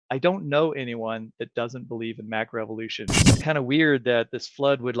I don't know anyone that doesn't believe in macroevolution. It's kind of weird that this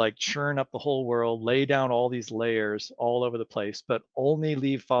flood would like churn up the whole world, lay down all these layers all over the place, but only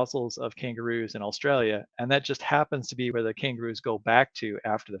leave fossils of kangaroos in Australia. And that just happens to be where the kangaroos go back to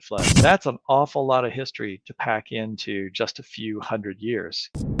after the flood. That's an awful lot of history to pack into just a few hundred years.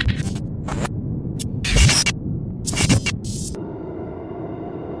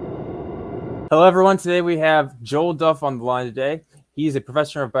 Hello, everyone. Today we have Joel Duff on the line today. He's a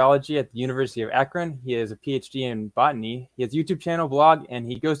professor of biology at the University of Akron. He has a PhD in botany. He has a YouTube channel, blog, and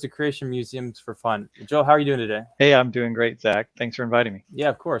he goes to creation museums for fun. Joel, how are you doing today? Hey, I'm doing great, Zach. Thanks for inviting me. Yeah,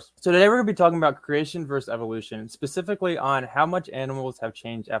 of course. So today we're going to be talking about creation versus evolution, specifically on how much animals have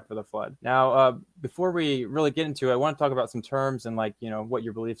changed after the flood. Now, before we really get into it, I want to talk about some terms and what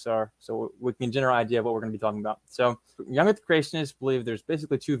your beliefs are, so we can get a general idea of what we're going to be talking about. So young Earth creationists believe there's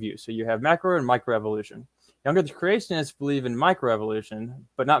basically two views. So you have macro and microevolution. Young Earth creationists believe in microevolution,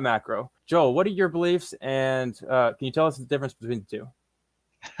 but not macro. Joel, what are your beliefs, and can you tell us the difference between the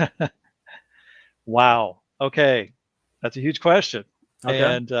two? Wow. Okay. That's a huge question. Okay.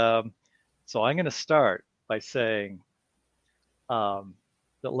 And so I'm going to start by saying that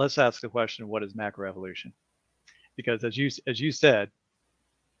let's ask the question, what is macroevolution? Because as you said,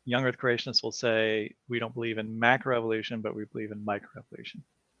 young Earth creationists will say we don't believe in macroevolution, but we believe in microevolution.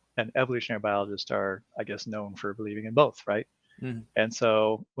 And evolutionary biologists are, I guess, known for believing in both, right? Mm-hmm. And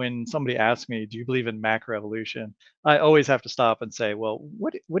so when somebody asks me, do you believe in macroevolution? I always have to stop and say, well,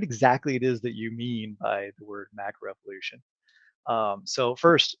 what exactly it is that you mean by the word macroevolution? So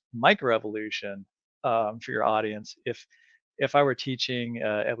first, microevolution, for your audience, if I were teaching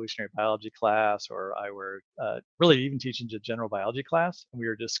evolutionary biology class, or I were really even teaching a general biology class, and we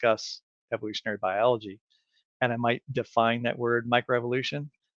were discuss evolutionary biology, and I might define that word microevolution,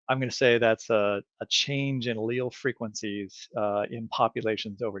 I'm going to say that's a change in allele frequencies in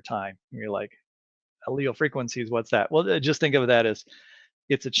populations over time. And you're like, allele frequencies, what's that? Well, just think of that as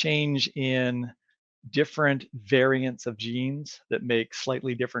it's a change in different variants of genes that make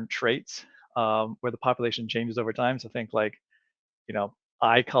slightly different traits where the population changes over time. So think like,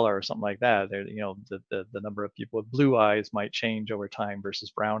 eye color or something like that. There, the number of people with blue eyes might change over time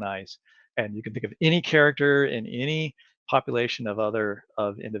versus brown eyes. And you can think of any character in any population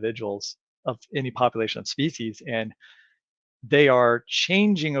of individuals, of any population of species, and they are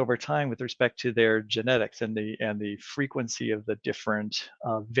changing over time with respect to their genetics and the frequency of the different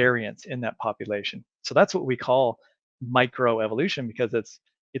variants in that population. So that's what we call microevolution, because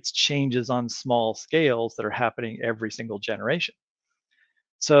it's changes on small scales that are happening every single generation.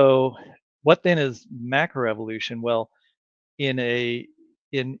 So what then is macroevolution? Well, in a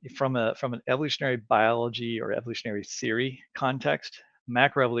in from an evolutionary biology or evolutionary theory context,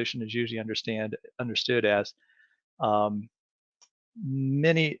 macroevolution is usually understood as um,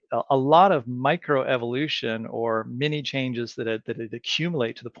 a lot of microevolution, or many changes that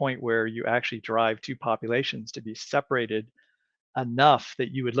accumulate to the point where you actually drive two populations to be separated enough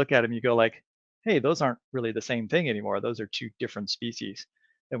that you would look at them and you go like, hey, those aren't really the same thing anymore. Those are two different species.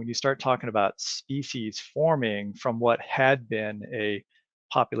 And when you start talking about species forming from what had been a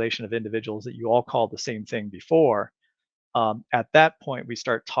population of individuals that you all called the same thing before, at that point we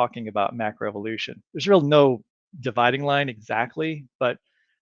start talking about macroevolution. There's really no dividing line exactly, but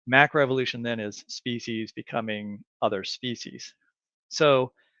macroevolution then is species becoming other species.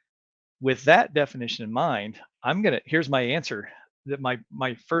 So with that definition in mind, here's my answer, that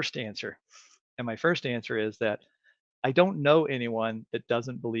my first answer. And my first answer is that I don't know anyone that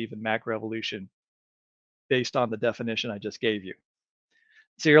doesn't believe in macroevolution based on the definition I just gave you.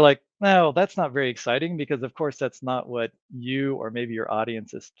 So you're like, no, that's not very exciting, because of course that's not what you or maybe your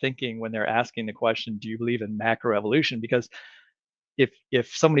audience is thinking when they're asking the question, do you believe in macroevolution? Because if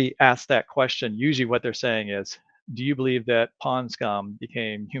somebody asks that question, usually what they're saying is, do you believe that pond scum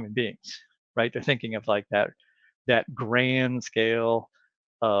became human beings? Right? They're thinking of like that grand scale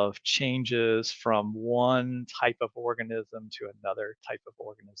of changes from one type of organism to another type of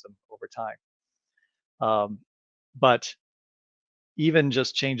organism over time. But even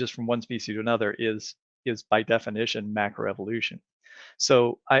just changes from one species to another is by definition macroevolution.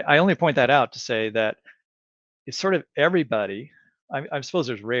 So I only point that out to say that it's sort of everybody. I suppose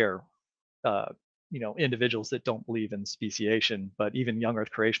there's rare uh, individuals that don't believe in speciation, but even young Earth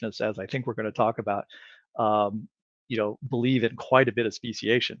creationists, as I think we're going to talk about, um, believe in quite a bit of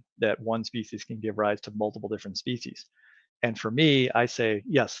speciation, that one species can give rise to multiple different species. And for me, I say,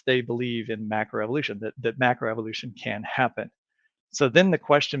 yes, they believe in macroevolution, that macroevolution can happen. So then the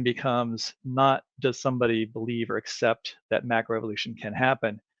question becomes not, does somebody believe or accept that macroevolution can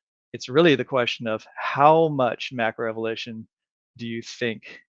happen? It's really the question of how much macroevolution do you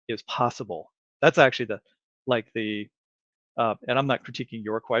think is possible. That's actually the and I'm not critiquing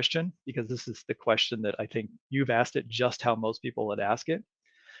your question, because this is the question that I think you've asked it just how most people would ask it.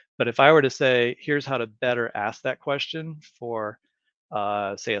 But if I were to say, here's how to better ask that question for,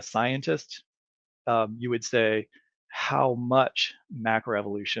 say, a scientist, you would say, how much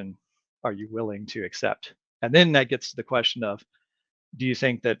macroevolution are you willing to accept? And then that gets to the question of, do you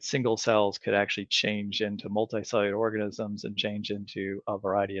think that single cells could actually change into multicellular organisms and change into a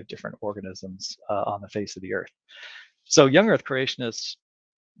variety of different organisms on the face of the earth? So young earth creationists,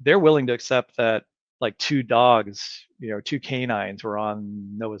 they're willing to accept that, like, two dogs, two canines were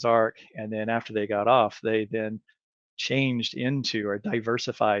on Noah's Ark, and then after they got off, they then changed into or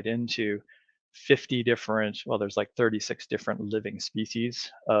diversified into 50 different, well, there's like 36 different living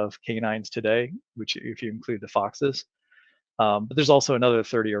species of canines today, which if you include the foxes. But there's also another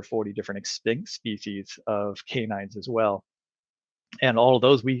 30 or 40 different extinct species of canines as well. And all of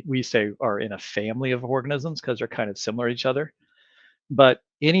those we say are in a family of organisms because they're kind of similar to each other. But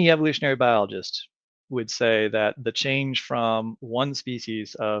any evolutionary biologist would say that the change from one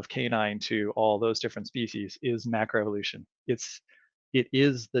species of canine to all those different species is macroevolution. It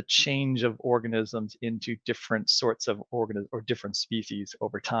is the change of organisms into different sorts of organisms or different species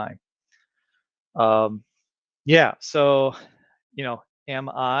over time. Yeah, so am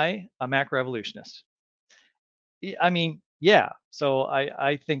I a macroevolutionist? I mean, yeah. So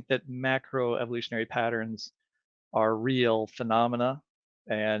I think that macroevolutionary patterns are real phenomena,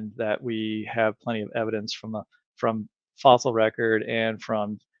 and that we have plenty of evidence from fossil record and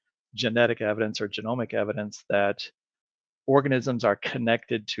from genetic evidence or genomic evidence that organisms are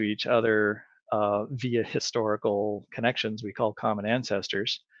connected to each other via historical connections we call common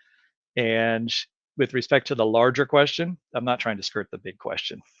ancestors. And with respect to the larger question, I'm not trying to skirt the big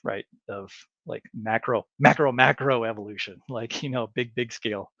question, right? Of like macro evolution, like big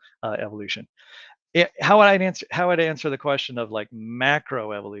scale evolution. How I'd answer the question of like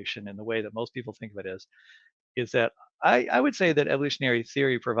macro evolution in the way that most people think of it is that I would say that evolutionary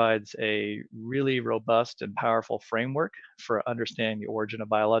theory provides a really robust and powerful framework for understanding the origin of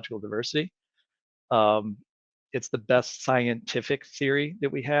biological diversity. Um, it's the best scientific theory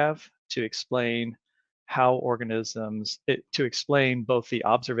that we have to explain how to explain both the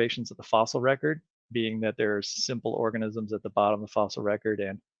observations of the fossil record, being that there's simple organisms at the bottom of the fossil record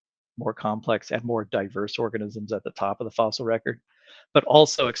and more complex and more diverse organisms at the top of the fossil record, but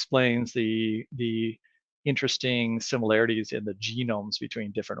also explains the interesting similarities in the genomes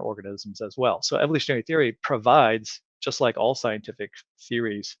between different organisms as well. So evolutionary theory provides, just like all scientific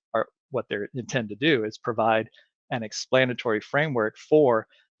theories are, what they're intended to do is provide an explanatory framework for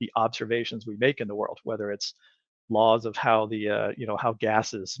the observations we make in the world, whether it's laws of how how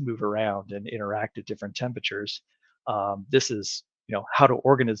gases move around and interact at different temperatures. This is how do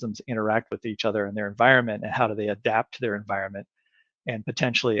organisms interact with each other in their environment, and how do they adapt to their environment, and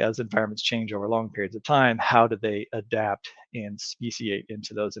potentially as environments change over long periods of time, how do they adapt and speciate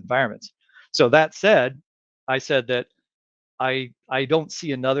into those environments. So that said, I said that I don't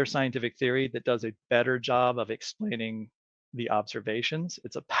see another scientific theory that does a better job of explaining the observations.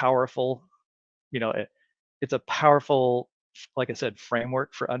 It's a powerful, it's a powerful, like I said,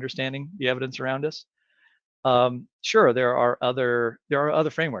 framework for understanding the evidence around us. Sure, there are other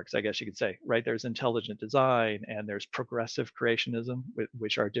frameworks, I guess you could say, right? There's intelligent design and there's progressive creationism,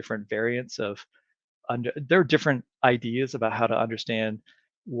 which are different variants of there are different ideas about how to understand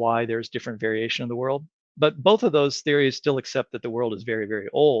why there's different variation in the world. But both of those theories still accept that the world is very, very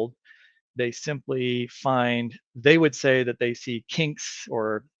old. They would say that they see kinks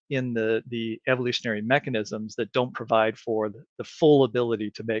or in the evolutionary mechanisms that don't provide for the full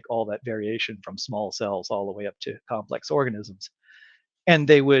ability to make all that variation from small cells all the way up to complex organisms. And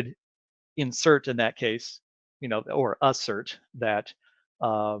they would insert in that case, or assert that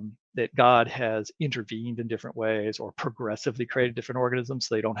God has intervened in different ways or progressively created different organisms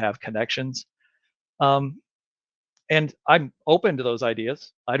so they don't have connections. And I'm open to those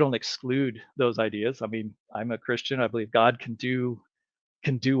ideas. I don't exclude those ideas. I mean, I'm a Christian. I believe God can do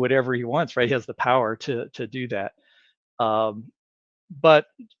whatever he wants, right? He has the power to do that. But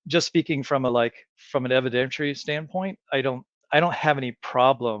just speaking from from an evidentiary standpoint, I don't have any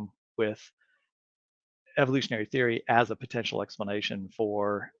problem with evolutionary theory as a potential explanation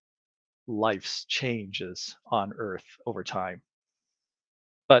for life's changes on Earth over time.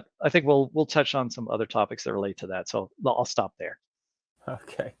 But I think we'll touch on some other topics that relate to that. So I'll stop there.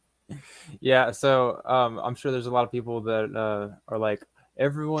 Okay. Yeah, so I'm sure there's a lot of people that are like,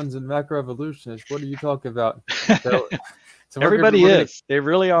 everyone's in macroevolutionist. What are you talking about? So, so Everybody is. They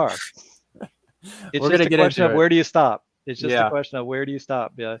really are. It's we're just gonna a get question into of it. where do you stop? It's just a Yeah. question of where do you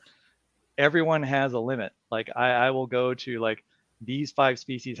stop. Everyone has a limit. Like I will go to like these 5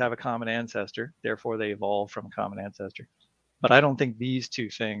 species have a common ancestor, therefore they evolved from a common ancestor. But I don't think these 2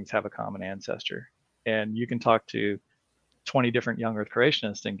 things have a common ancestor. And you can talk to 20 different young Earth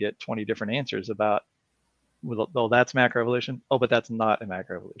creationists and get 20 different answers about, well, that's macroevolution. Oh, but that's not a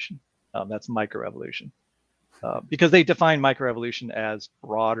macroevolution. That's microevolution. Because they define microevolution as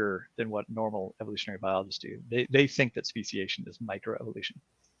broader than what normal evolutionary biologists do. They think that speciation is microevolution.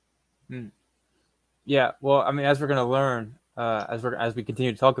 Mm. Yeah. Well, I mean, as we're going to learn, as we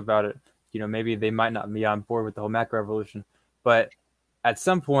continue to talk about it, maybe they might not be on board with the whole macroevolution, but at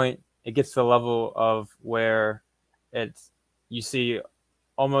some point it gets to the level of where it's you see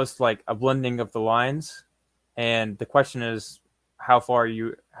almost like a blending of the lines, and the question is how far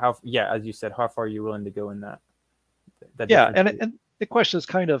you how yeah, as you said, how far are you willing to go in that Yeah, difference? and the question is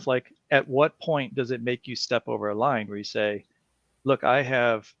kind of like, at what point does it make you step over a line where you say, look, I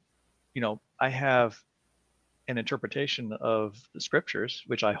have an interpretation of the scriptures,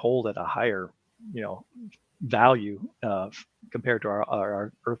 which I hold at a higher, you know, value compared to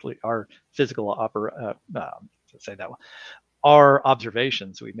our earthly, our physical say that one, our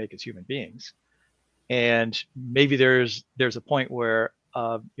observations we make as human beings. And maybe there's a point where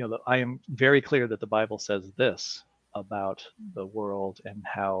I am very clear that the Bible says this about the world and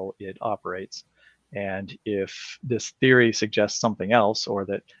how it operates. And if this theory suggests something else, or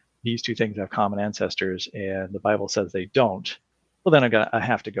that these 2 things have common ancestors and the Bible says they don't, well, then I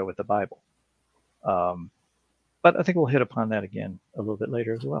have to go with the Bible. But I think we'll hit upon that again a little bit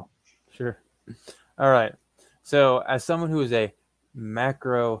later as well. Sure. All right. So, as someone who is a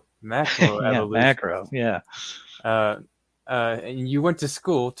macro Yeah, evolution, macro. Yeah. uh, and you went to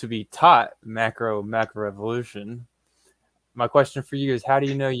school to be taught macro evolution. My question for you is, how do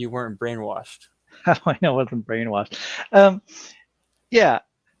you know you weren't brainwashed? How do I know I wasn't brainwashed? Um, yeah.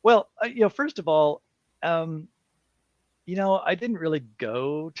 Well, first of all, um, I didn't really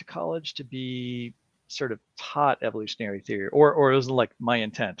go to college to be sort of taught evolutionary theory, or it was like my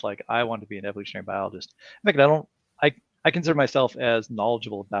intent. Like I wanted to be an evolutionary biologist. In fact, I consider myself as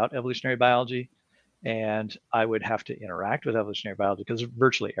knowledgeable about evolutionary biology, and I would have to interact with evolutionary biology because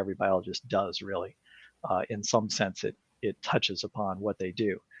virtually every biologist does really, in some sense, it touches upon what they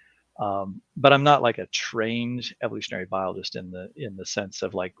do. But I'm not like a trained evolutionary biologist in the sense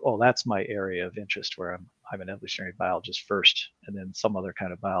of like, oh, that's my area of interest where I'm an evolutionary biologist first and then some other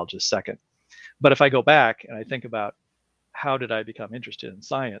kind of biologist second. But if I go back and I think about how did I become interested in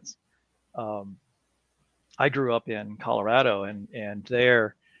science, um, I grew up in Colorado, and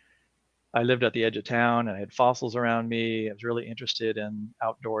there I lived at the edge of town and I had fossils around me. I was really interested in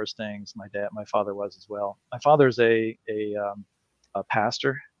outdoors things. My father was as well. My father's a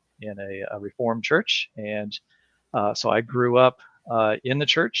pastor in a Reformed church, and so I grew up in the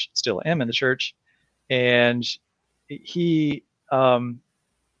church, still am in the church, and he,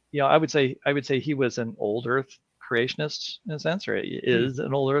 I would say he was an old Earth creationist in a sense, or he Hmm. is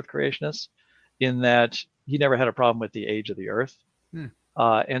an old Earth creationist, in that he never had a problem with the age of the Earth, Hmm.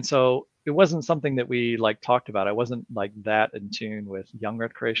 and so it wasn't something that we like talked about. I wasn't like that in tune with young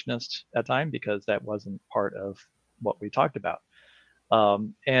Earth creationists at the time because that wasn't part of what we talked about.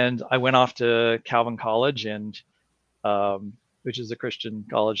 And I went off to Calvin College, and which is a Christian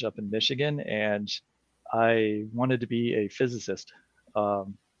college up in Michigan, and I wanted to be a physicist.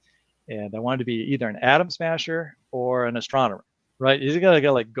 And I wanted to be either an atom smasher or an astronomer, right? You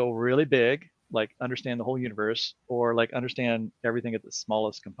gotta like go really big, like understand the whole universe, or like understand everything at the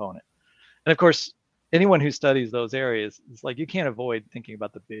smallest component. And of course, anyone who studies those areas, it's like you can't avoid thinking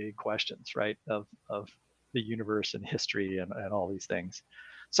about the big questions, right? Of the universe and history and all these things.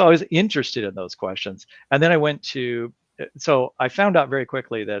 So I was interested in those questions. And then I went to so I found out very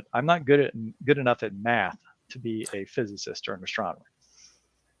quickly that I'm not good enough at math to be a physicist or an astronomer,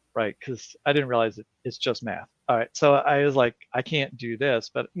 right? Because I didn't realize it's just math. All right. So I was like, I can't do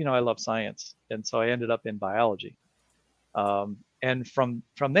this, but I love science. And so I ended up in biology. And from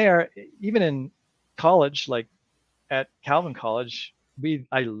there, even in college, like at Calvin College,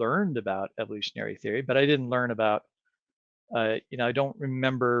 I learned about evolutionary theory, but I didn't learn about I don't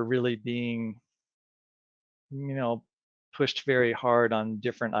remember really being you know pushed very hard on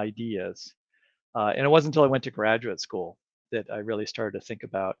different ideas. And it wasn't until I went to graduate school that I really started to think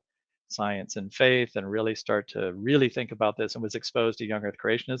about science and faith, and really start to really think about this, and was exposed to young Earth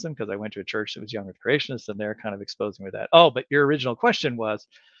creationism because I went to a church that was young Earth creationist, and they're kind of exposing me to that. Oh, but your original question was,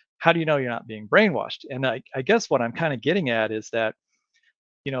 how do you know you're not being brainwashed? And I guess what I'm kind of getting at is that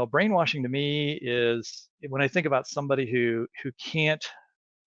brainwashing to me is when I think about somebody who can't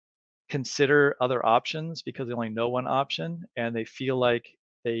consider other options because they only know one option, and they feel like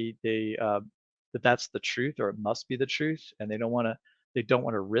they that that's the truth, or it must be the truth, and they don't want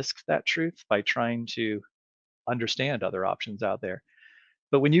to risk that truth by trying to understand other options out there.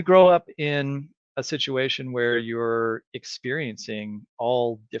 But when you grow up in a situation where you're experiencing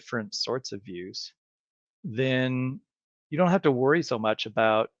all different sorts of views, then you don't have to worry so much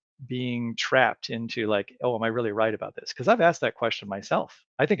about being trapped into like, oh, am I really right about this? Because I've asked that question myself.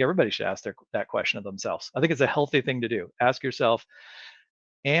 I think everybody should ask that question of themselves. I think it's a healthy thing to do. Ask yourself,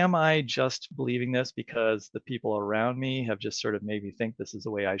 am I just believing this because the people around me have just sort of made me think this is the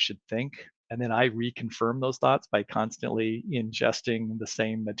way I should think? And then I reconfirm those thoughts by constantly ingesting the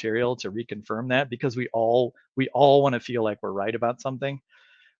same material to reconfirm that, because we all want to feel like we're right about something.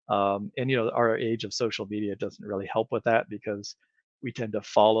 And our age of social media doesn't really help with that, because we tend to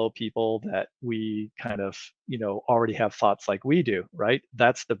follow people that we kind of already have thoughts like we do, right?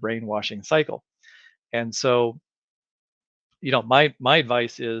 That's the brainwashing cycle. And so my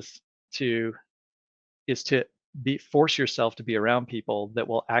advice to is to be force yourself to be around people that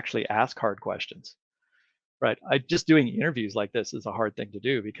will actually ask hard questions. Right. I just doing interviews like this is a hard thing to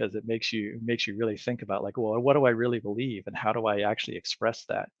do, because it makes you really think about, like, well, what do I really believe and how do I actually express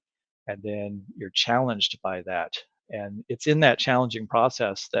that? And then you're challenged by that. And it's in that challenging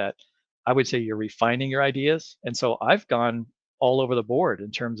process that I would say you're refining your ideas. And so I've gone all over the board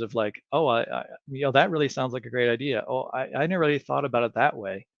in terms of like, oh, that really sounds like a great idea. Oh, I never really thought about it that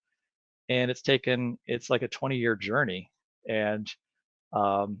way. And it's like a 20-year journey. And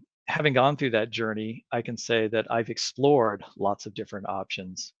having gone through that journey, I can say that I've explored lots of different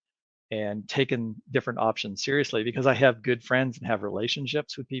options and taken different options seriously, because I have good friends and have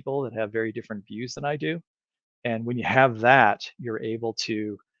relationships with people that have very different views than I do. And when you have that, you're able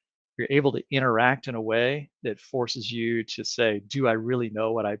to interact in a way that forces you to say, do I really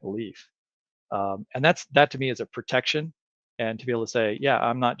know what I believe? And that to me is a protection, and to be able to say, yeah,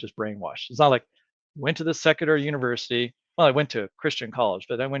 I'm not just brainwashed. It's not like went to the secular university. Well, I went to a Christian college,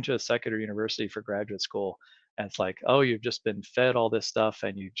 but I went to a secular university for graduate school. And it's like, oh, you've just been fed all this stuff,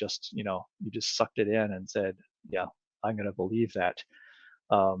 and you just sucked it in and said, yeah, I'm going to believe that.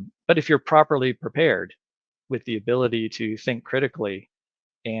 But if you're properly prepared with the ability to think critically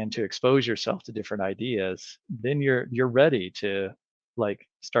and to expose yourself to different ideas, then you're ready to like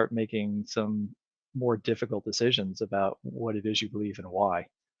start making some more difficult decisions about what it is you believe and why.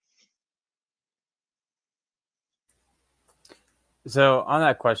 So on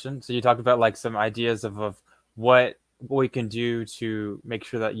that question, so you talked about like some ideas of what we can do to make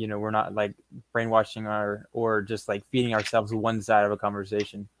sure that we're not like brainwashing or just like feeding ourselves one side of a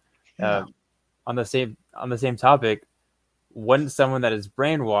conversation. Yeah. On the same topic, wouldn't someone that is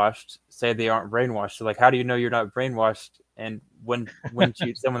brainwashed say they aren't brainwashed? So like, how do you know you're not brainwashed? And when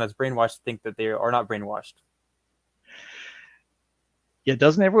someone that's brainwashed think that they are not brainwashed? Yeah,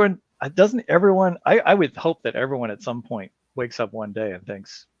 doesn't everyone, I would hope that everyone at some point wakes up one day and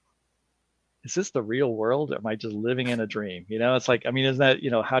thinks, is this the real world? Or am I just living in a dream? It's like, I mean, isn't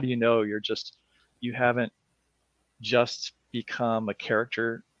that, how do you know you haven't just become a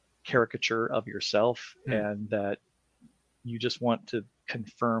caricature of yourself, Hmm. and that you just want to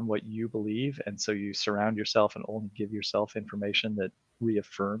confirm what you believe, and so you surround yourself and only give yourself information that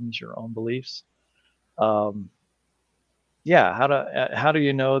reaffirms your own beliefs. um, yeah, how do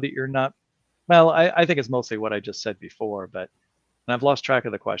you know that you're not? Well, I think it's mostly what I just said before, but and I've lost track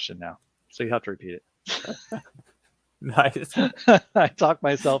of the question now, so you have to repeat Nice. it. I talk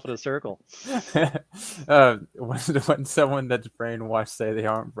myself in a circle. When someone that's brainwashed say they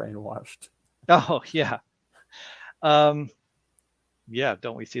aren't brainwashed. Oh yeah. um, yeah,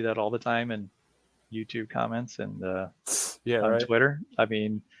 don't we see that all the time in YouTube comments and Yeah, on right. Twitter? I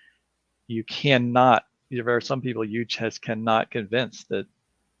mean, you cannot there are some people you just cannot convince that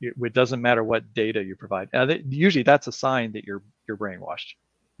it doesn't matter what data you provide. Usually that's a sign that you're brainwashed,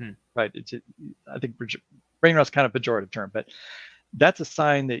 Hmm. right? I think brainwash is kind of a pejorative term, but that's a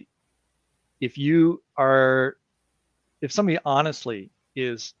sign that if you are if somebody honestly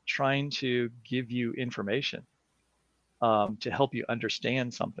is trying to give you information, to help you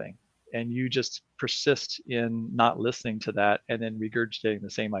understand something, and you just persist in not listening to that and then regurgitating the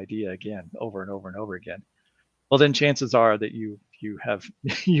same idea again over and over and over again, well, then chances are that you have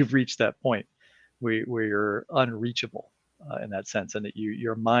you've reached that point where you're unreachable, in that sense, and that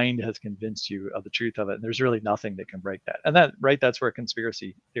your mind has convinced you of the truth of it, and there's really nothing that can break that. And that's where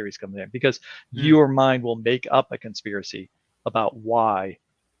conspiracy theories come in, because Hmm. your mind will make up a conspiracy about why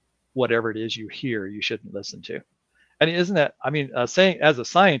whatever it is you hear you shouldn't listen to. And isn't that, I mean, saying, as a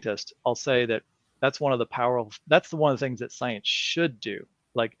scientist, I'll say that that's one of the things that science should do.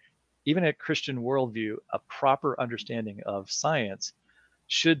 Like, even a Christian worldview, a proper understanding of science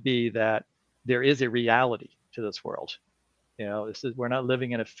should be that there is a reality to this world. This is, we're not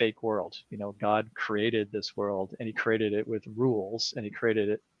living in a fake world. God created this world, and he created it with rules, and he created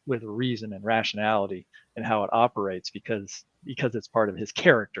it with reason and rationality and how it operates, because it's part of his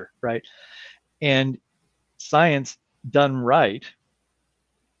character, right? And science done right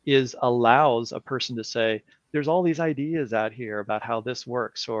is allows a person to say, there's all these ideas out here about how this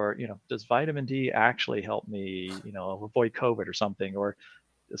works, or does vitamin D actually help me avoid COVID or something, or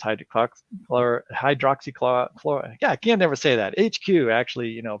does hydroxychloroquine, yeah, I can't never say that, HQ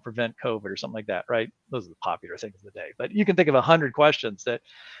actually prevent COVID or something like that, right? Those are the popular things of the day, but you can think of 100 questions that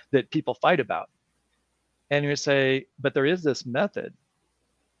people fight about, and you say, but there is this method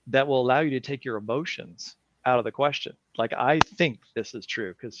that will allow you to take your emotions out of the question. Like, I think this is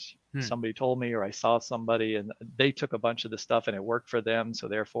true because Hmm. somebody told me, or I saw somebody and they took a bunch of this stuff and it worked for them, so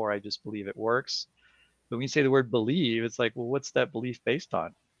therefore I just believe it works. But when you say the word believe, it's like, well, what's that belief based on?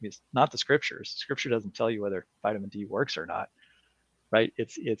 I mean, it's not the scriptures. Scripture doesn't tell you whether vitamin D works or not, right?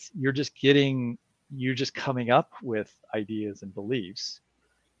 It's you're just coming up with ideas and beliefs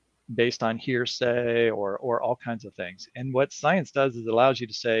based on hearsay or all kinds of things. And what science does is it allows you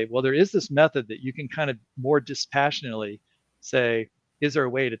to say, well, there is this method that you can kind of more dispassionately say, is there a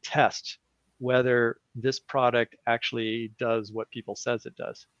way to test whether this product actually does what people says it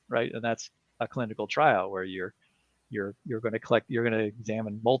does, right? And that's a clinical trial where you're going to collect, you're going to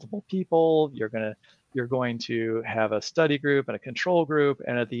examine multiple people, you're going to have a study group and a control group,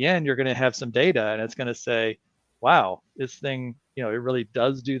 and at the end you're going to have some data, and it's going to say, wow, this thing, it really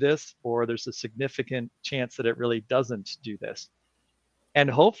does do this, or there's a significant chance that it really doesn't do this. And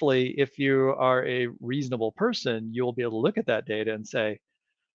hopefully, if you are a reasonable person, you'll be able to look at that data and say,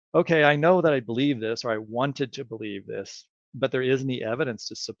 okay, I know that I believe this, or I wanted to believe this, but there isn't any evidence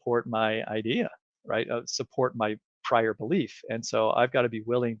to support my idea, right? Support my prior belief. And so I've got to be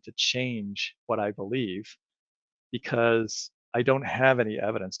willing to change what I believe because I don't have any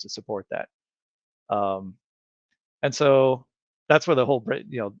evidence to support that. Um, and so that's where the whole brain,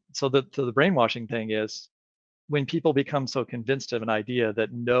 so the brainwashing thing is, when people become so convinced of an idea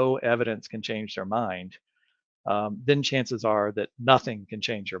that no evidence can change their mind, then chances are that nothing can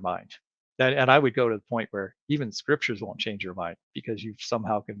change your mind. And I would go to the point where even scriptures won't change your mind because you've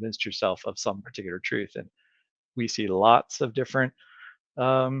somehow convinced yourself of some particular truth. And we see lots of different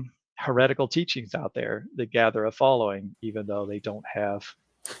heretical teachings out there that gather a following, even though they don't have,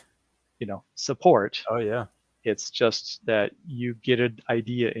 support. Oh yeah. It's just that you get an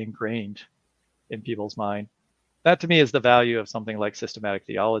idea ingrained in people's mind. That to me is the value of something like systematic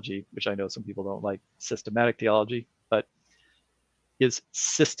theology, which I know some people don't like systematic theology, but is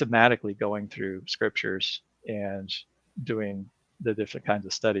systematically going through scriptures and doing the different kinds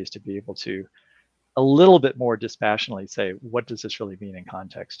of studies to be able to a little bit more dispassionately say, what does this really mean in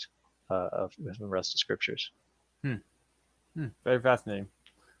context of the rest of scriptures? Hmm. Hmm. Very fascinating.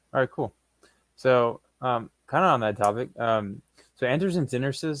 All right, cool. So, kind of on that topic, so Anders and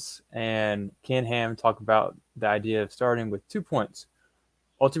Dinnersis and Ken Ham talk about the idea of starting with 2 points.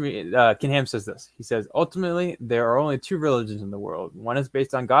 Ultimately, Ken Ham says this. He says, ultimately, there are only two religions in the world. One is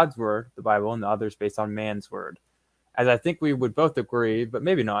based on God's word, the Bible, and the other is based on man's word. As I think we would both agree, but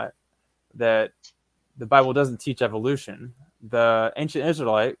maybe not, that the Bible doesn't teach evolution. The ancient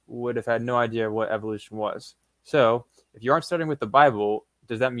Israelite would have had no idea what evolution was. So, if you aren't starting with the Bible,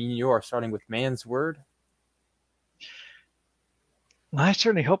 does that mean you are starting with man's word? I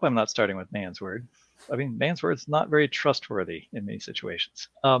certainly hope I'm not starting with man's word. I mean, man's word is not very trustworthy in many situations.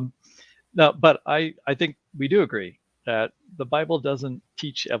 No, but I think we do agree that the Bible doesn't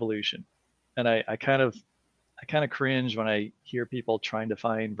teach evolution, and I kind of cringe when I hear people trying to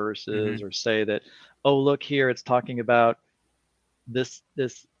find verses Mm-hmm. or say that, oh, look here, it's talking about this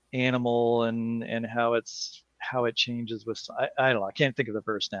animal and how it changes with. I don't know. I can't think of the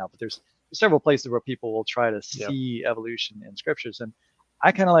verse now, but there's several places where people will try to Yep. see evolution in scriptures, and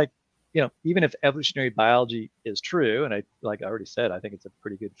I kind of like, even if evolutionary biology is true, and I, like I already said, I think it's a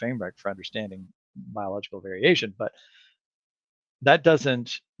pretty good framework for understanding biological variation, but that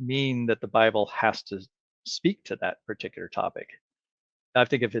doesn't mean that the Bible has to speak to that particular topic. I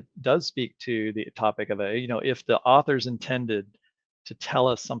think if it does speak to the topic of if the authors intended to tell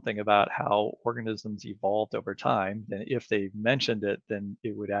us something about how organisms evolved over time, then if they mentioned it, then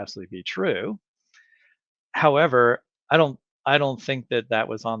it would absolutely be true. However, I don't think that that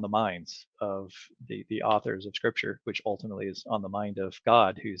was on the minds of the authors of Scripture, which ultimately is on the mind of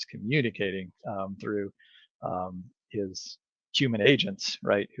God, who's communicating through his human agents,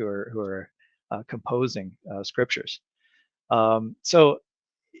 right, who are composing scriptures. So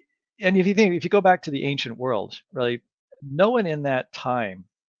And if you go back to the ancient world, really, no one in that time,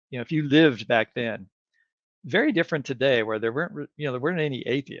 if you lived back then, very different today, where there weren't any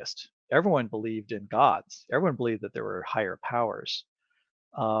atheists. Everyone believed in gods. Everyone believed that there were higher powers.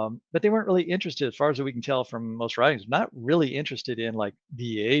 But they weren't really interested, as far as we can tell from most writings, not really interested in like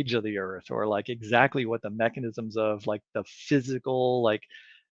the age of the earth, or like exactly what the mechanisms of like the physical like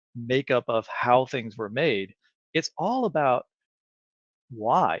makeup of how things were made. It's all about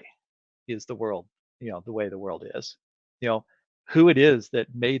why is the world, the way the world is, you know, who it is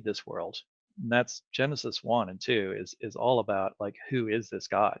that made this world. And that's Genesis 1 and 2 is all about like who is this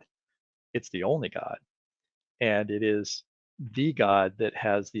God? It's the only God, and it is the God that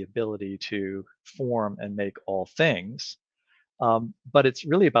has the ability to form and make all things. But it's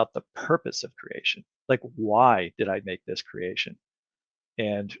really about the purpose of creation. Like, why did I make this creation?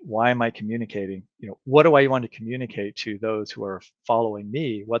 And why am I communicating? What do I want to communicate to those who are following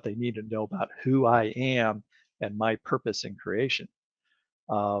me? What they need to know about who I am and my purpose in creation.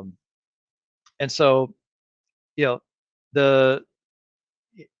 Um, and so, you know, the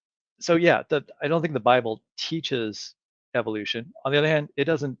so yeah, I don't think the Bible teaches evolution. On the other hand, it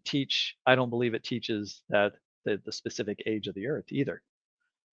doesn't teach. I don't believe it teaches that the specific age of the earth either.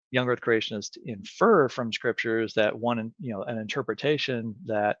 Young Earth creationists infer from scriptures that an interpretation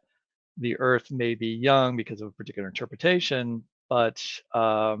that the earth may be young because of a particular interpretation, but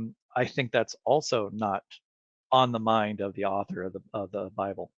I think that's also not on the mind of the author of the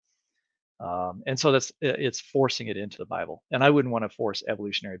Bible. And so it's forcing it into the Bible. And I wouldn't want to force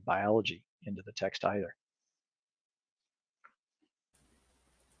evolutionary biology into the text either.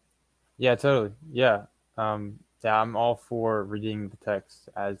 Yeah, totally. Yeah. Yeah, I'm all for reading the text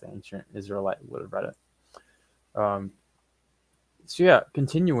as the ancient Israelite would have read it. Um, so yeah,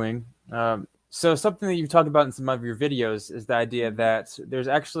 continuing. So something that you've talked about in some of your videos is the idea that there's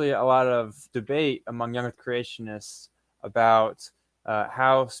actually a lot of debate among young Earth creationists about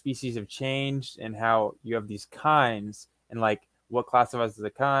how species have changed and how you have these kinds and like what classifies as a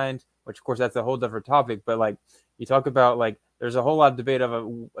kind, which of course that's a whole different topic. But like you talk about like there's a whole lot of debate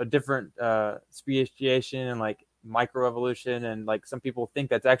of a different speciation and like microevolution, and like some people think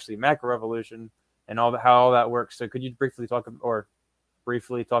that's actually macroevolution and how all that works. So could you briefly talk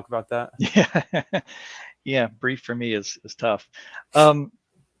about that? Yeah, yeah. Brief for me is tough. Um,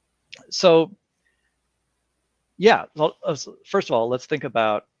 so yeah. Well, first of all, let's think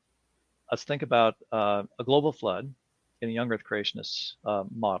about a global flood in a young Earth creationist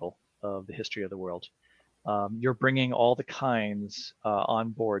model of the history of the world. You're bringing all the kinds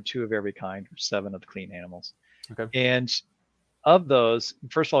on board, two of every kind, or seven of the clean animals. Okay. And of those,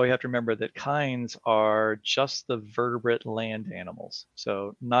 first of all, we have to remember that kinds are just the vertebrate land animals.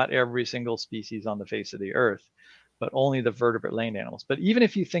 So not every single species on the face of the earth, but only the vertebrate land animals. But even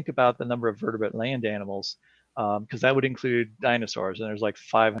if you think about the number of vertebrate land animals, because that would include dinosaurs, and there's like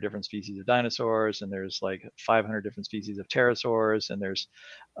 500 different species of dinosaurs, and there's like 500 different species of pterosaurs, and there's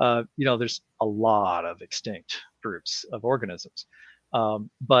a lot of extinct groups of organisms.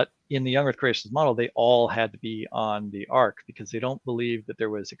 But in the young Earth creationist model, they all had to be on the ark because they don't believe that there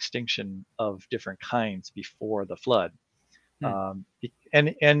was extinction of different kinds before the flood. Hmm.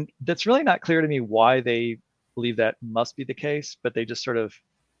 And that's really not clear to me why they believe that must be the case, but they just sort of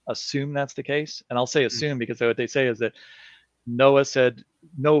assume that's the case. And I'll say Hmm. assume because what they say is that Noah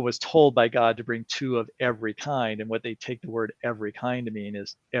was told by God to bring two of every kind, and what they take the word every kind to mean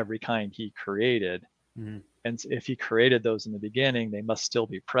is every kind he created. Hmm. And if he created those in the beginning, they must still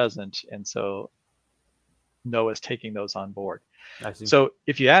be present. And so Noah's taking those on board. I see. So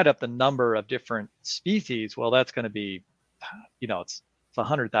if you add up the number of different species, well, that's going to be, it's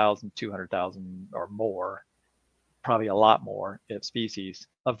 100,000, 200,000 or more, probably a lot more if species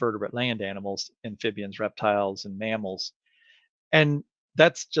of vertebrate land animals, amphibians, reptiles, and mammals. And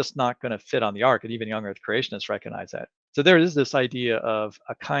that's just not going to fit on the ark. And even young Earth creationists recognize that. So there is this idea of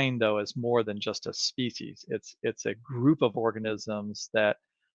a kind, though, as more than just a species. It's a group of organisms that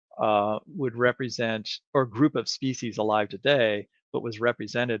would represent, or group of species alive today, but was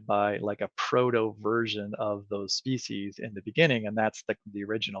represented by like a proto version of those species in the beginning, and that's the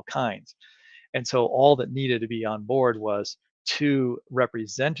original kinds. And so all that needed to be on board was two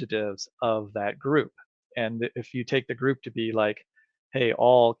representatives of that group. And if you take the group to be like, hey,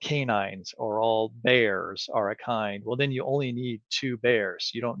 all canines or all bears are a kind, well, then you only need two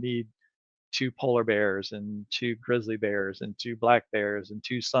bears. You don't need two polar bears and two grizzly bears and two black bears and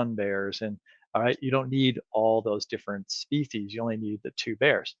two sun bears. And all right, you don't need all those different species. You only need the two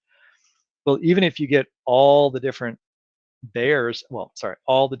bears. Well, even if you get all the different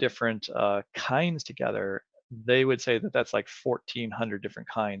all the different kinds together, they would say that that's like 1,400 different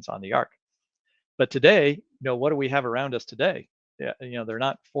kinds on the ark. But today, what do we have around us today? Yeah, they're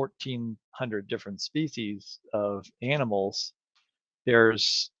not 1,400 different species of animals.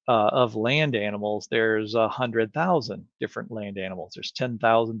 There's of land animals, there's 100,000 different land animals. There's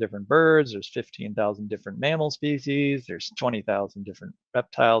 10,000 different birds. There's 15,000 different mammal species. There's 20,000 different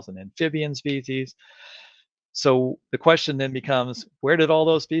reptiles and amphibian species. So the question then becomes, where did all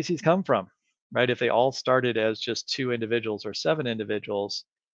those species come from? Right? If they all started as just two individuals or seven individuals,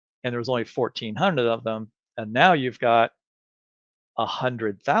 and there was only 1,400 of them, and now you've got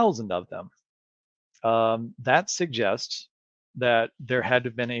 100,000 of them, that suggests that there had to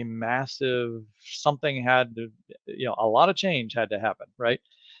have been a massive something had to, a lot of change had to happen, right?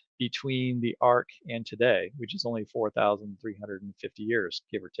 Between the arc and today, which is only 4,350 years,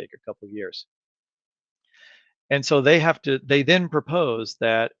 give or take a couple of years. And so they then propose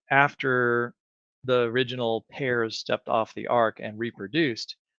that after the original pairs stepped off the ark and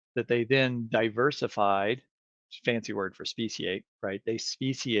reproduced, that they then diversified, fancy word for speciate, right? They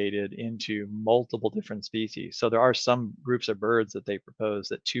speciated into multiple different species. So there are some groups of birds that they propose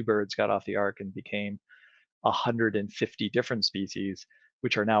that two birds got off the ark and became 150 different species,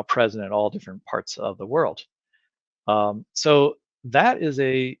 which are now present in all different parts of the world. So that is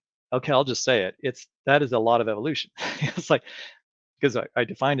okay, I'll just say it. That is a lot of evolution. It's like, because I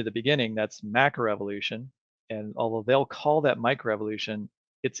defined at the beginning, that's macroevolution. And although they'll call that microevolution,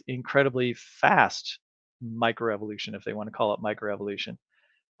 it's incredibly fast microevolution, if they want to call it microevolution.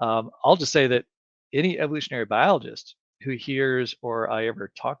 I'll just say that any evolutionary biologist who hears or I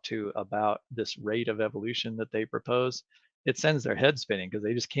ever talk to about this rate of evolution that they propose, it sends their head spinning because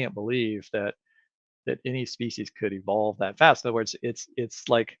they just can't believe that any species could evolve that fast. In other words, it's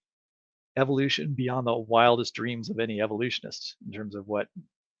like evolution beyond the wildest dreams of any evolutionist in terms of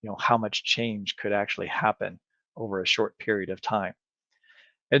how much change could actually happen over a short period of time.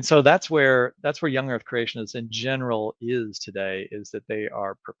 And so that's where young earth creationists in general is today, is that they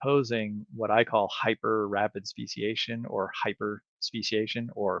are proposing what I call hyper rapid speciation or hyper speciation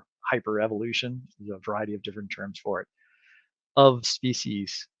or hyper evolution. There's a variety of different terms for it, of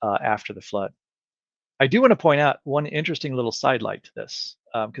species after the flood. I do want to point out one interesting little sidelight to this,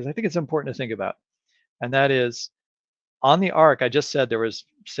 because I think it's important to think about, and that is on the ark. I just said there was,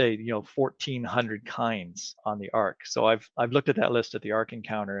 say, 1,400 kinds on the ark. So I've looked at that list at the Ark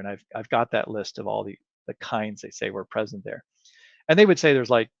Encounter, and I've got that list of all the kinds they say were present there, and they would say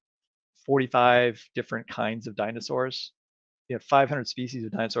there's like 45 different kinds of dinosaurs. You have 500 species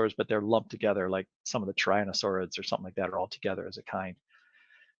of dinosaurs, but they're lumped together, like some of the tyrannosaurids or something like that are all together as a kind.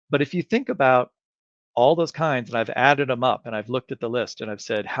 But if you think about all those kinds, and I've added them up and I've looked at the list and I've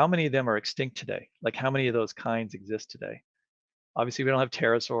said, how many of them are extinct today? Like, how many of those kinds exist today? Obviously, we don't have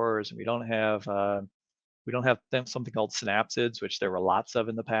pterosaurs, and we don't have something called synapsids, which there were lots of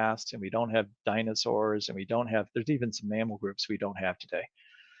in the past, and we don't have dinosaurs, and there's even some mammal groups we don't have today.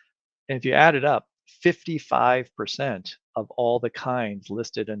 And if you add it up, 55% of all the kinds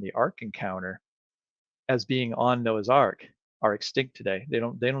listed in the Ark Encounter as being on Noah's Ark are extinct today. They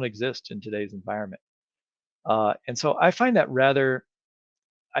don't exist in today's environment. And so I, I find that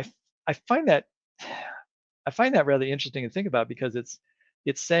I find that rather interesting to think about, because it's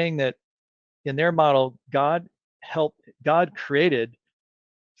saying that in their model, God created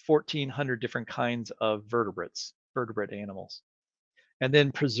 1,400 different kinds of vertebrate animals, and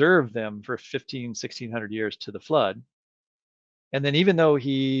then preserved them for 1,600 years to the flood. And then even though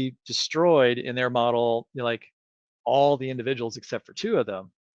he destroyed in their model, like all the individuals except for two of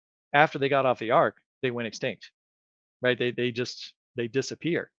them, after they got off the ark, they went extinct, right? They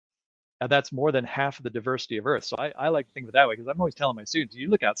disappear. And that's more than half of the diversity of Earth. So I like to think of it that way, because I'm always telling my students, you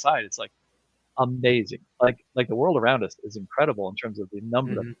look outside, it's like amazing. Like the world around us is incredible in terms of the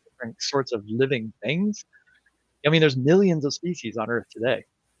number of Mm-hmm. different sorts of living things. I mean, there's millions of species on Earth today.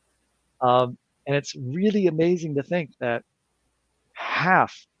 And it's really amazing to think that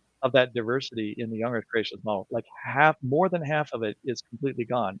half of that diversity in the young Earth creationist model, like more than half of it is completely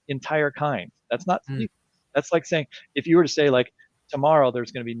gone. Entire kinds. That's not species. That's like saying, if you were to say, like, tomorrow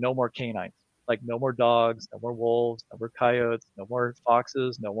there's going to be no more canines, like no more dogs, no more wolves, no more coyotes, no more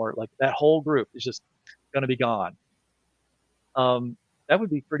foxes, no more, like that whole group is just going to be gone. That would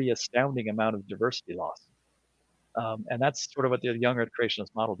be pretty astounding amount of diversity loss. And that's sort of what the young Earth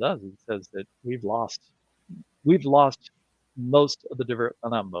creationist model does. It says that we've lost most of the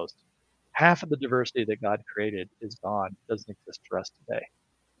not most, half of the diversity that God created is gone, doesn't exist for us today.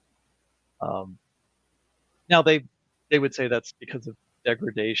 Um, Now they would say that's because of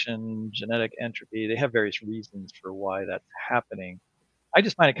degradation, genetic entropy. They have various reasons for why that's happening. I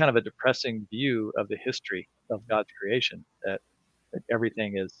just find it kind of a depressing view of the history of God's creation, that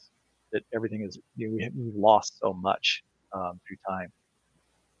everything is we've lost so much through time.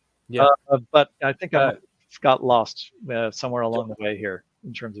 Yeah. But I think I might Uh, have got lost somewhere along the way here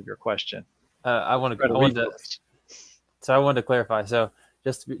in terms of your question. I want Try to. to I wanted to. refocus. So I wanted to clarify. So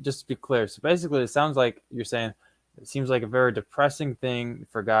just to be clear. So basically, it sounds like you're saying it seems like a very depressing thing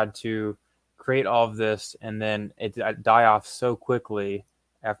for God to create all of this and then it die off so quickly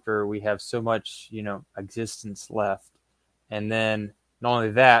after we have so much, existence left. And then not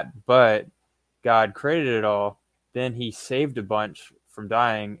only that, but God created it all. Then He saved a bunch from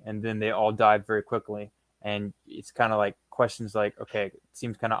dying, and then they all died very quickly. And it's kind of like questions like, okay, it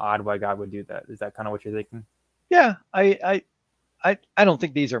seems kind of odd why God would do that. Is that kind of what you're thinking? Yeah, I don't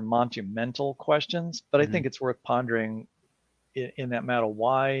think these are monumental questions, but I Mm-hmm. think it's worth pondering in that matter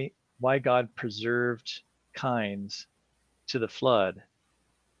why God preserved kinds to the flood,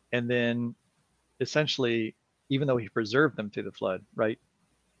 and then essentially, even though He preserved them through the flood, right?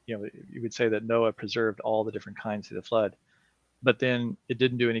 You would say that Noah preserved all the different kinds through the flood, but then it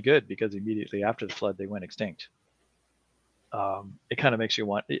didn't do any good because immediately after the flood they went extinct. It kind of makes you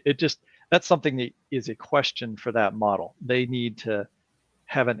want it just that's something that is a question for that model. They need to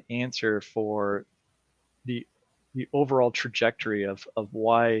have an answer for the the overall trajectory of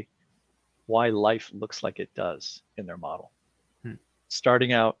why life looks like it does in their model. Hmm.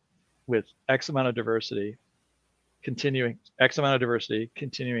 Starting out with X amount of diversity, continuing X amount of diversity,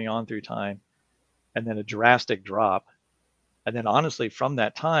 continuing on through time, and then a drastic drop. And then honestly, from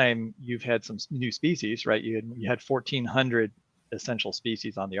that time, you've had some new species, right? You had 1,400 essential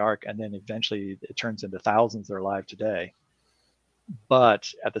species on the ark, and then eventually it turns into thousands that are alive today. But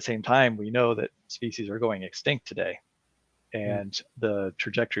at the same time, we know that species are going extinct today. Hmm. And the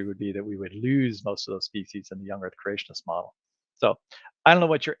trajectory would be that we would lose most of those species in the young Earth creationist model. So I don't know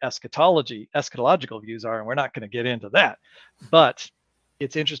what your eschatological views are, and we're not going to get into that. But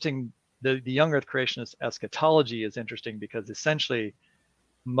it's interesting. The young Earth creationist eschatology is interesting because essentially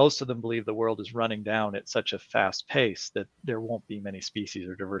most of them believe the world is running down at such a fast pace that there won't be many species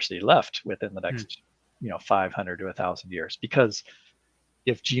or diversity left within the Hmm. next 500 to 1,000 years, because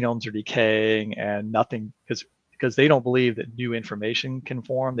if genomes are decaying and nothing, because they don't believe that new information can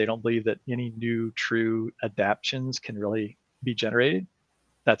form, they don't believe that any new true adaptions can really be generated.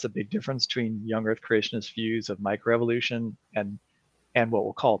 That's a big difference between young Earth creationist views of microevolution and what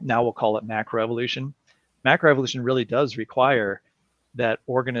we'll call it macroevolution. Macroevolution really does require that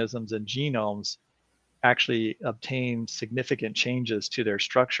organisms and genomes actually obtain significant changes to their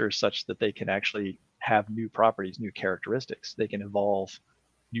structure such that they can actually have new properties, new characteristics. They can evolve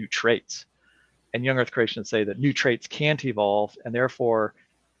new traits. And young Earth creationists say that new traits can't evolve, and therefore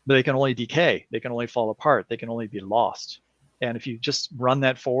they can only decay, they can only fall apart, they can only be lost. And if you just run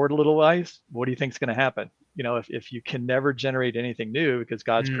that forward a little ways, what do you think is going to happen? If you can never generate anything new because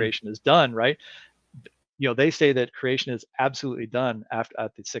God's Hmm. creation is done, right? They say that creation is absolutely done after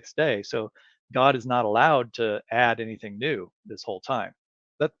at the sixth day. So God is not allowed to add anything new this whole time.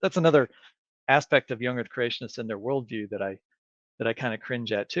 That's another aspect of young Earth creationists and their worldview that I kind of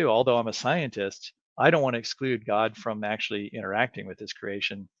cringe at too. Although I'm a scientist, I don't want to exclude God from actually interacting with His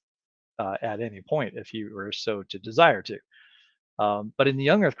creation at any point if He were so to desire to. But in the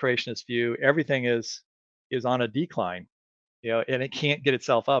young Earth creationist view, everything is on a decline, and it can't get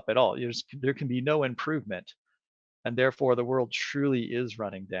itself up at all. There can be no improvement, and therefore the world truly is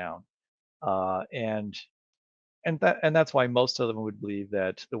running down. And that's why most of them would believe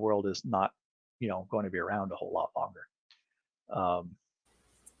that the world is not, going to be around a whole lot longer, um,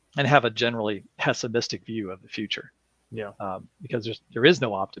 and have a generally pessimistic view of the future, Yeah. because there is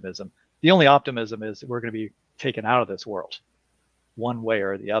no optimism. The only optimism is that we're going to be taken out of this world one way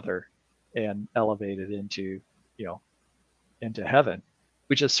or the other and elevated you know, into heaven,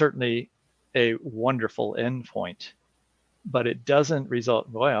 which is certainly a wonderful endpoint. But it doesn't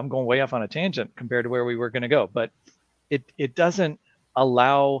result. Boy, I'm going way off on a tangent compared to where we were going to go. But it doesn't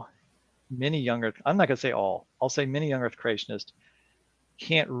allow many young Earth. I'm not going to say all. I'll say many young Earth creationists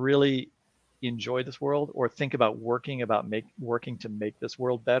can't really enjoy this world or think about working to make this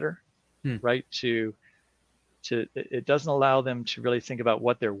world better, Hmm. right? It doesn't allow them to really think about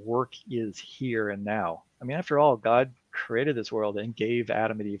what their work is here and now. I mean, after all, God created this world and gave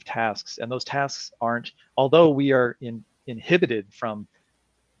Adam and Eve tasks, and those tasks aren't. Although we are inhibited from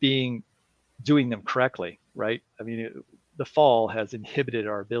being doing them correctly, right? I mean, the fall has inhibited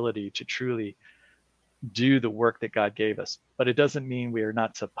our ability to truly do the work that God gave us, but it doesn't mean we are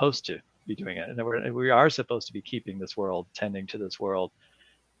not supposed to be doing it, and we are supposed to be keeping this world, tending to this world.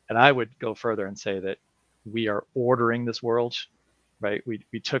 And I would go further and say that we are ordering this world, right?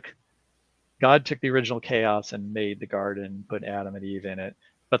 We took God took the original chaos and made the garden, put Adam and Eve in it,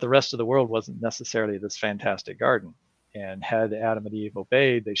 but the rest of the world wasn't necessarily this fantastic garden. And had Adam and Eve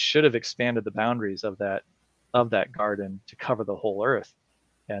obeyed, they should have expanded the boundaries of that garden to cover the whole earth.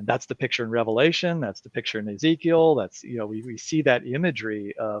 And that's the picture in Revelation. That's the picture in Ezekiel. That's, we see that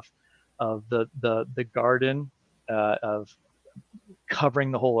imagery of the garden of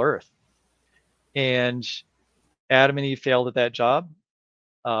covering the whole earth. And Adam and Eve failed at that job,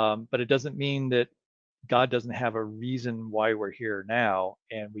 but it doesn't mean that God doesn't have a reason why we're here now,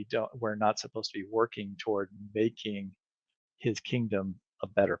 and we're not supposed to be working toward making His kingdom a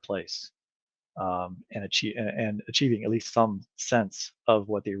better place, and achieving at least some sense of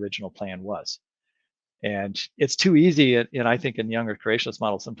what the original plan was. And it's too easy, and I think in the younger creationist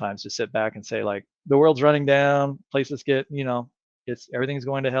model sometimes to sit back and say like the world's running down, places get, it's everything's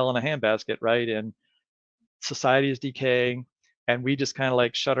going to hell in a handbasket, right? And society is decaying, and we just kind of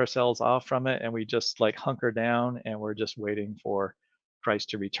like shut ourselves off from it, and we just like hunker down, and we're just waiting for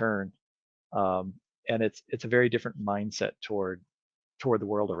Christ to return. Um, and it's a very different mindset toward the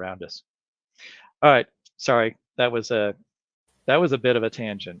world around us. All right, sorry, that was a bit of a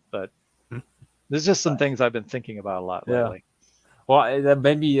tangent, but there's just some things I've been thinking about a lot Yeah. lately. Well, that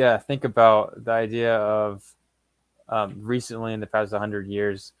made me think about the idea of recently in the past 100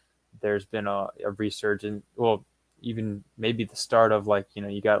 years, there's been a resurgence. Well, even maybe the start of like,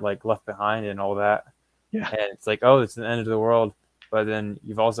 you got like Left Behind and all that, Yeah, and it's like, oh, it's the end of the world. But then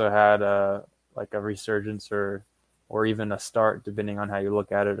you've also had like a resurgence or even a start, depending on how you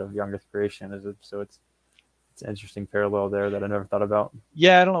look at it, of young Earth creation. So it's an interesting parallel there that I never thought about.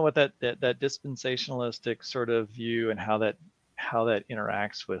 yeah. I don't know what that dispensationalistic sort of view and how that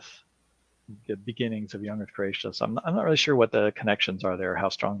interacts with the beginnings of younger creationists. I'm not really sure what the connections are there, how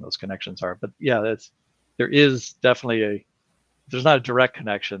strong those connections are. But yeah, there is definitely there's not a direct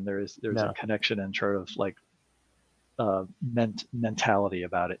connection. There's a No. connection in sort of like mentality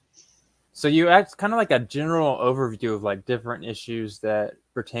about it. So you act kind of like a general overview of like different issues that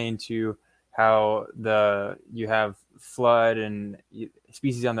pertain to how the you have flood and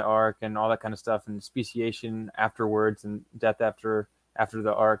species on the ark and all that kind of stuff, and speciation afterwards and death after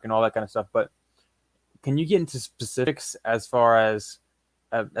the ark and all that kind of stuff. But can you get into specifics as far as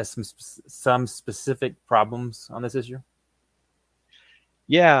some specific problems on this issue?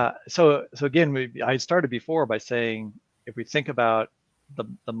 Yeah. So again, I started before by saying if we think about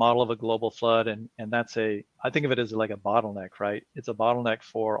the model of a global flood, and I think of it as like a bottleneck, right? It's a bottleneck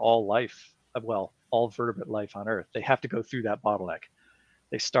for all life, well, all vertebrate life on Earth. They have to go through that bottleneck.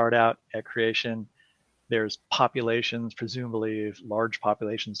 They start out at creation. There's populations, presumably large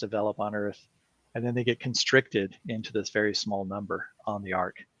populations develop on Earth, and then they get constricted into this very small number on the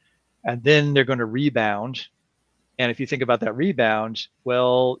ark. And then they're going to rebound. And if you think about that rebound,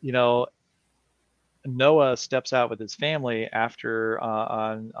 well, Noah steps out with his family after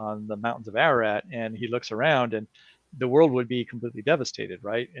on the mountains of Ararat, and he looks around, and the world would be completely devastated,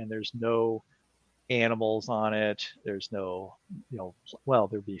 right? And there's no animals on it. There's no, well,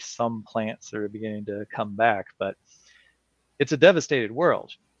 there'd be some plants that are beginning to come back, but it's a devastated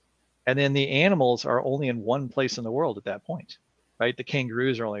world. And then the animals are only in one place in the world at that point, right? The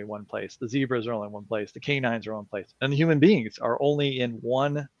kangaroos are only in one place. The zebras are only in one place. The canines are in one place. And the human beings are only in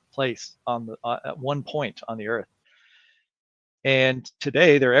one place at one point on the earth. And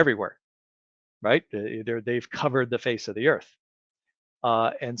today they're everywhere, right? They've covered the face of the earth.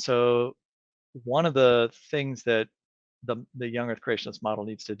 And so one of the things that the young earth creationist model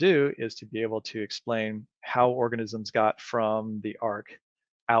needs to do is to be able to explain how organisms got from the ark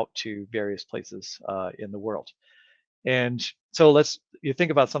out to various places in the world. And so you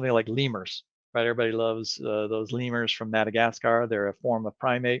think about something like lemurs, right? Everybody loves those lemurs from Madagascar. They're a form of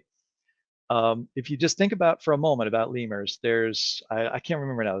primate. If you just think about for a moment about lemurs, I can't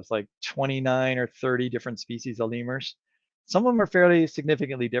remember now, it's like 29 or 30 different species of lemurs. Some of them are fairly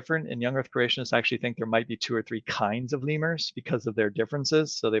significantly different, and young earth creationists actually think there might be 2 or 3 kinds of lemurs because of their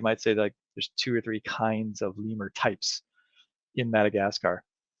differences. So they might say like there's 2 or 3 kinds of lemur types in Madagascar.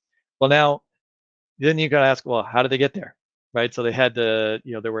 Well, now then you got to ask, well, how did they get there? Right. So they had to,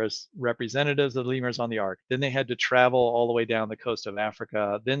 there was representatives of lemurs on the ark. Then they had to travel all the way down the coast of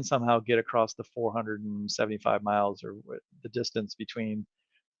Africa, then somehow get across the 475 miles or the distance between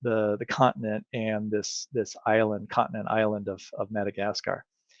the continent and this continent island of Madagascar.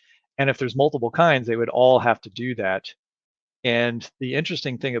 And if there's multiple kinds, they would all have to do that. And the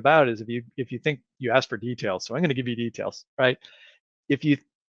interesting thing about it is if you think you ask for details, so I'm going to give you details, right? If you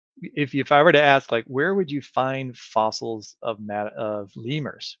if I were to ask like where would you find fossils of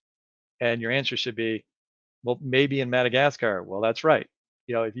lemurs, and your answer should be, well, maybe in Madagascar. Well, that's right.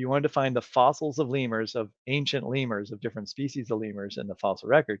 if you wanted to find the fossils of lemurs, of ancient lemurs, of different species of lemurs in the fossil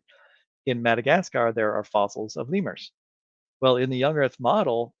record, in Madagascar, there are fossils of lemurs. Well, in the young Earth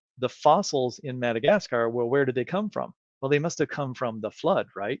model, the fossils in Madagascar, well, where did they come from? Well, they must have come from the flood,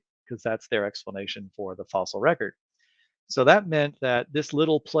 right? Because that's their explanation for the fossil record. So that meant that this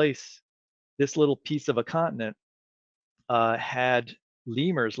little place, this little piece of a continent, had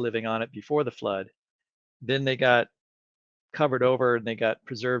lemurs living on it before the flood. Then they got covered over and they got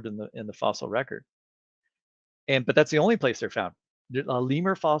preserved in the fossil record. But that's the only place they're found. A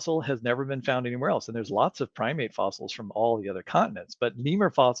lemur fossil has never been found anywhere else, and there's lots of primate fossils from all the other continents. But lemur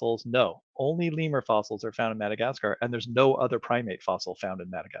fossils, no, only lemur fossils are found in Madagascar, and there's no other primate fossil found in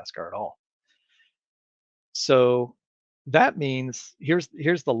Madagascar at all. So that means here's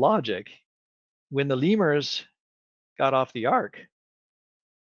the logic: when the lemurs got off the ark,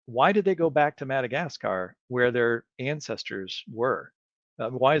 why did they go back to Madagascar where their ancestors were?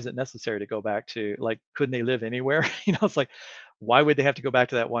 Why is it necessary to go back to, like, couldn't they live anywhere? It's like, why would they have to go back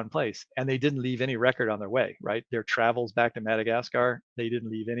to that one place? And they didn't leave any record on their way, right? Their travels back to Madagascar, they didn't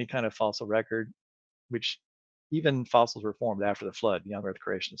leave any kind of fossil record, which even fossils were formed after the flood. Young Earth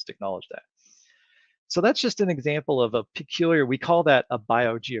creationists acknowledge that. So that's just an example of a peculiar, we call that a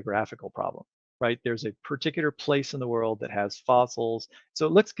biogeographical problem, right? There's a particular place in the world that has fossils. So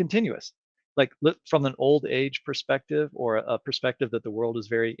it looks continuous. Like, from an old age perspective, or a perspective that the world is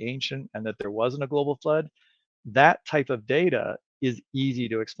very ancient and that there wasn't a global flood, that type of data is easy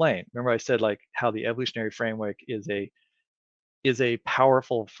to explain. Remember I said, like, how the evolutionary framework is a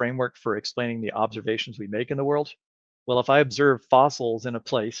powerful framework for explaining the observations we make in the world. Well, if I observe fossils in a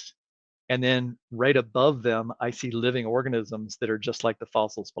place, and then right above them, I see living organisms that are just like the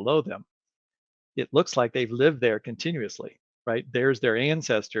fossils below them, it looks like they've lived there continuously, right? There's their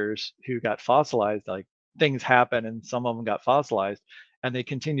ancestors who got fossilized, like, things happen and some of them got fossilized, and they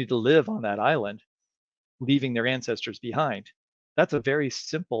continue to live on that island, leaving their ancestors behind. That's a very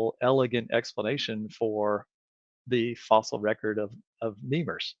simple, elegant explanation for the fossil record of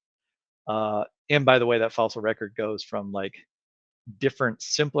lemurs. And by the way, that fossil record goes from, like, different,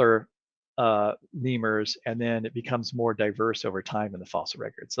 simpler lemurs, and then it becomes more diverse over time in the fossil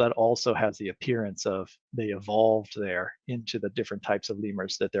record. So that also has the appearance of they evolved there into the different types of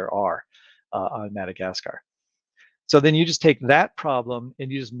lemurs that there are on Madagascar. So then you just take that problem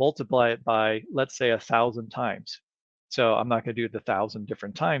and you just multiply it by, let's say, 1,000 times. So I'm not going to do it 1,000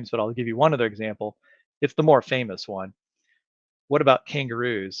 different times, but I'll give you one other example. It's the more famous one. What about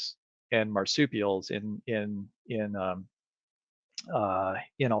kangaroos and marsupials in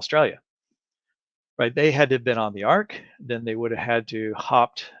Australia? Right, they had to have been on the ark. Then they would have had to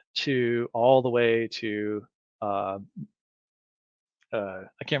hopped to all the way to uh,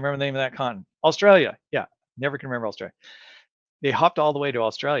 I can't remember the name of that continent. Australia. Yeah, never can remember Australia. They hopped all the way to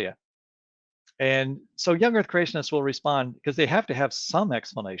Australia. And so young Earth creationists will respond because they have to have some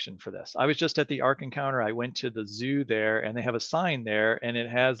explanation for this. I was just at the Ark Encounter. I went to the zoo there, and they have a sign there, and it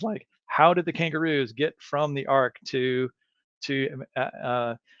has, like, how did the kangaroos get from the Ark to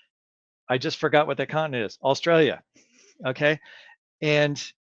I just forgot what that continent is. Australia. Okay,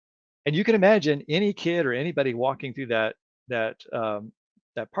 and you can imagine any kid or anybody walking through that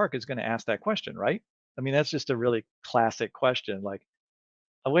park is going to ask that question, right? I mean, that's just a really classic question. Like,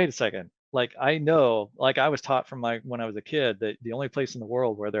 oh, wait a second. Like, I know, like, I was taught from when I was a kid that the only place in the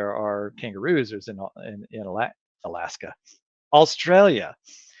world where there are kangaroos is in Alaska, Australia.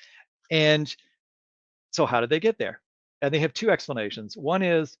 And so how did they get there? And they have two explanations. One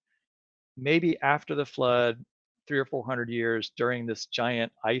is maybe after the flood, 300 or 400 years during this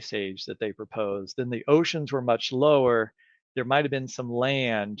giant ice age that they proposed, then the oceans were much lower. There might have been some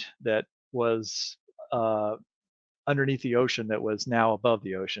land that was underneath the ocean that was now above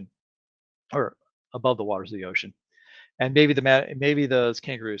the ocean, or above the waters of the ocean. And maybe those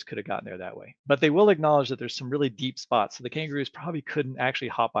kangaroos could have gotten there that way. But they will acknowledge that there's some really deep spots. So the kangaroos probably couldn't actually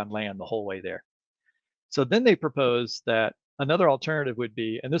hop on land the whole way there. So then they proposed that another alternative would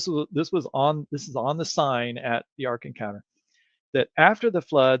be, and this is on the sign at the Ark Encounter, that after the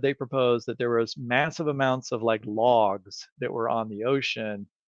flood, they proposed that there was massive amounts of, like, logs that were on the ocean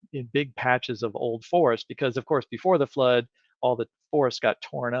in big patches of old forest, because of course before the flood, all the forest got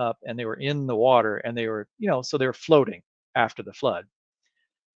torn up and they were in the water, and they were, so they were floating after the flood.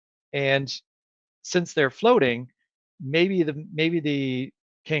 And since they're floating, maybe the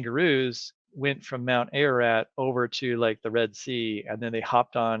kangaroos went from Mount Ararat over to, like, the Red Sea, and then they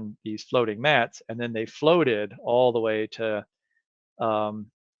hopped on these floating mats, and then they floated all the way to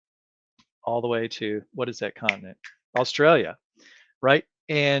what is that continent? Australia, right?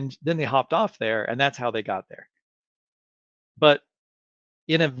 And then they hopped off there, and that's how they got there. But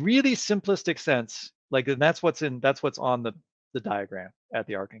in a really simplistic sense, like, and that's what's on the diagram at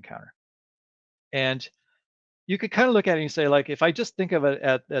the Ark Encounter. And you could kind of look at it and say, like, if I just think of it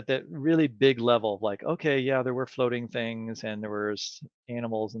at that really big level of like, okay, yeah, there were floating things and there was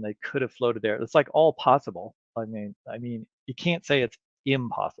animals and they could have floated there. It's like all possible. I mean, you can't say it's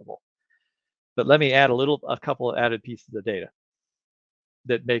impossible. But let me add a couple of added pieces of data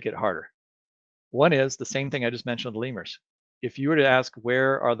that make it harder. One is the same thing I just mentioned with lemurs. If you were to ask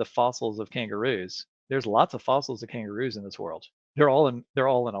where are the fossils of kangaroos, there's lots of fossils of kangaroos in this world. They're all in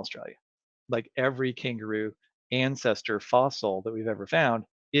Australia. Like every kangaroo ancestor fossil that we've ever found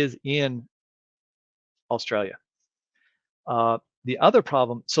is in Australia. The other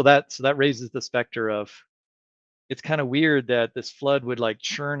problem, so that raises the specter of, it's kind of weird that this flood would like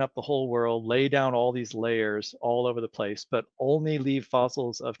churn up the whole world, lay down all these layers all over the place, but only leave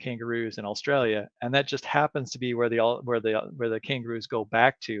fossils of kangaroos in Australia, and that just happens to be where the kangaroos go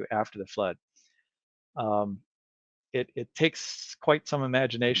back to after the flood. Um, it takes quite some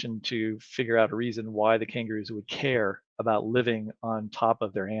imagination to figure out a reason why the kangaroos would care about living on top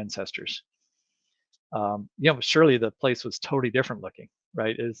of their ancestors. Surely the place was totally different looking,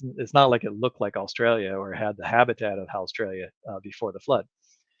 right? It's not like it looked like Australia or had the habitat of Australia before the flood.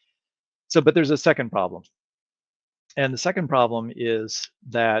 So, but there's a second problem. And the second problem is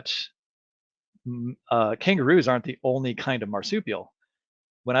that kangaroos aren't the only kind of marsupial.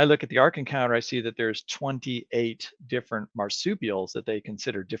 When I look at the Ark Encounter, I see that there's 28 different marsupials that they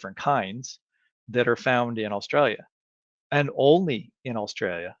consider different kinds that are found in Australia, and only in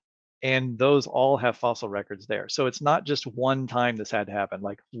Australia. And those all have fossil records there. So it's not just one time this had to happen.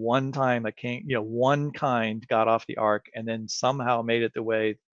 Like one time one kind got off the Ark and then somehow made it the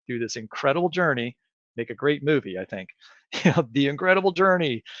way through this incredible journey. Make a great movie, I think. The incredible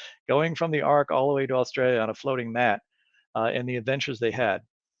journey going from the Ark all the way to Australia on a floating mat, and the adventures they had.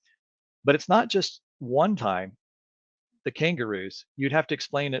 But it's not just one time. The kangaroos, you'd have to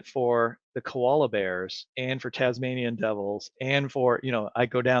explain it for the koala bears and for Tasmanian devils and for, I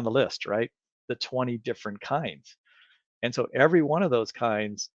go down the list, right? The 20 different kinds. And so every one of those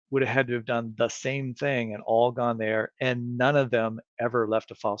kinds would have had to have done the same thing and all gone there. And none of them ever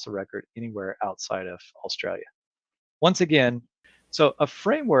left a fossil record anywhere outside of Australia. Once again, so a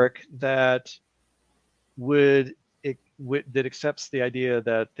framework that would that accepts the idea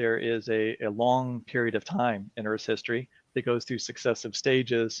that there is a long period of time in Earth's history that goes through successive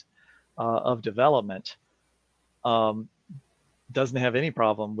stages of development, doesn't have any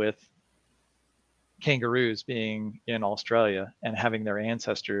problem with kangaroos being in Australia and having their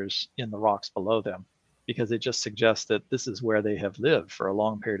ancestors in the rocks below them, because it just suggests that this is where they have lived for a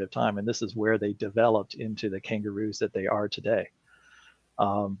long period of time, and this is where they developed into the kangaroos that they are today.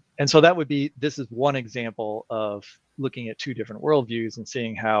 And so this is one example of looking at two different worldviews and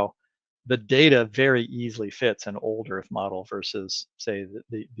seeing how the data very easily fits an old Earth model versus, say,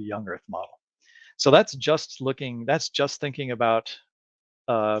 the young Earth model. So that's just thinking about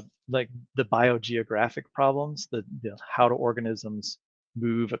like the biogeographic problems, how do organisms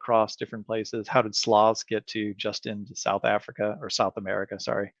move across different places? How did sloths get just into South Africa or South America,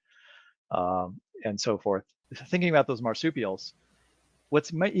 sorry, and so forth. Thinking about those marsupials,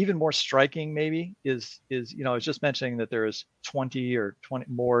 what's even more striking maybe is I was just mentioning that there's 20 or 20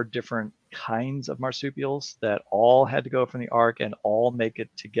 more different kinds of marsupials that all had to go from the Ark and all make it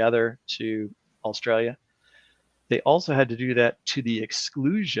together to Australia. They also had to do that to the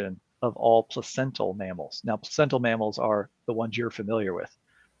exclusion of all placental mammals. Now, placental mammals are the ones you're familiar with,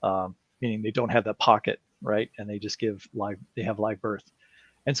 meaning they don't have that pocket, right? And they just they have live birth.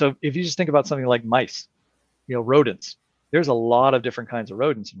 And so if you just think about something like mice, rodents, there's a lot of different kinds of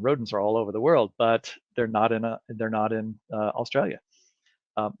rodents, and rodents are all over the world, but they're not in Australia.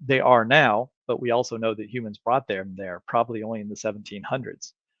 They are now, but we also know that humans brought them there probably only in the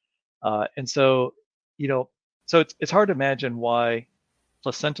 1700s. And so, so it's hard to imagine why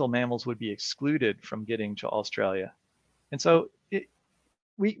placental mammals would be excluded from getting to Australia. And so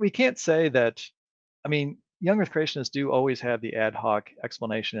we can't say that. I mean, young Earth creationists do always have the ad hoc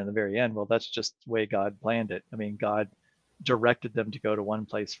explanation in the very end. Well, that's just the way God planned it. I mean, God directed them to go to one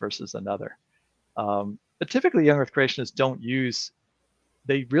place versus another. But typically, young Earth creationists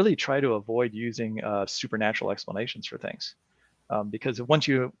they really try to avoid using supernatural explanations for things. Because once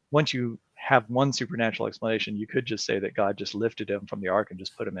you have one supernatural explanation, you could just say that God just lifted him from the Ark and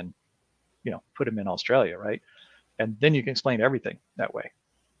just put him in Australia, right? And then you can explain everything that way.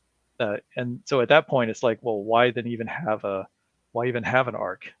 And so at that point, it's like, well, why even have an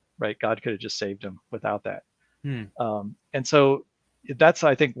Ark, right? God could have just saved him without that. And so that's,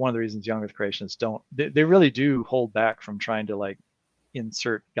 I think, one of the reasons young Earth creationists they really do hold back from trying to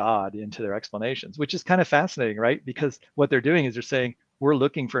insert God into their explanations, which is kind of fascinating, right? Because what they're doing is they're saying we're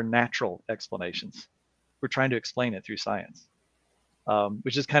looking for natural explanations. We're trying to explain it through science,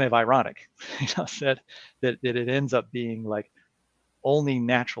 which is kind of ironic, that it ends up being like only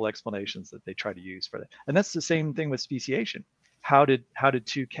natural explanations that they try to use for that. And that's the same thing with speciation. How did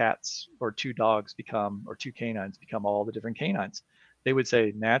two cats or two dogs become, or two canines become all the different canines? They would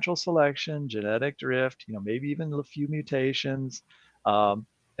say natural selection, genetic drift, maybe even a few mutations. In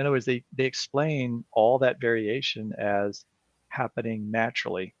other words, they explain all that variation as happening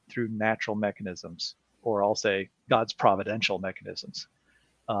naturally through natural mechanisms, or I'll say God's providential mechanisms,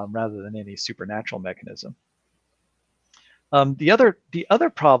 rather than any supernatural mechanism. The other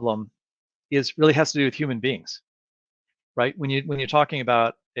problem is really has to do with human beings, right? When you're talking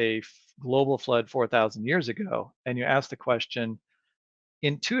about a global flood 4,000 years ago, and you ask the question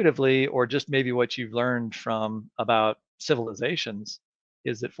intuitively, or just maybe what you've learned from about civilizations,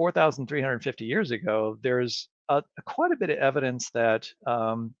 is that 4,350 years ago, there's quite a bit of evidence that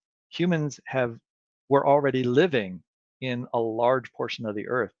humans were already living in a large portion of the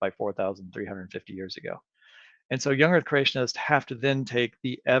Earth by 4,350 years ago. And so young Earth creationists have to then take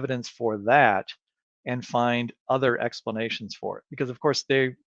the evidence for that and find other explanations for it. Because of course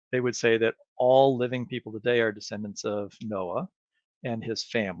they would say that all living people today are descendants of Noah and his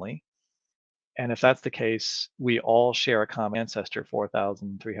family. And if that's the case, we all share a common ancestor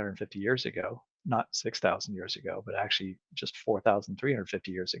 4,350 years ago, not 6,000 years ago, but actually just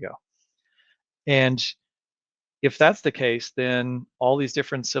 4,350 years ago. And if that's the case, then all these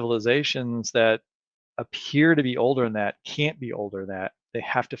different civilizations that appear to be older than that can't be older than that. They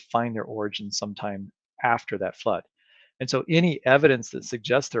have to find their origin sometime after that flood. And so any evidence that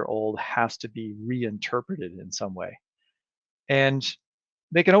suggests they're old has to be reinterpreted in some way. And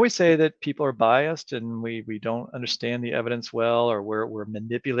they can always say that people are biased and we don't understand the evidence well, or we're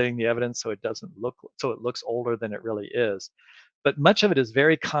manipulating the evidence so it looks older than it really is. But much of it is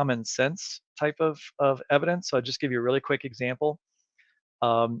very common sense type of evidence. So I'll just give you a really quick example.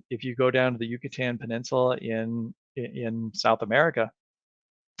 If you go down to the Yucatan Peninsula in South America,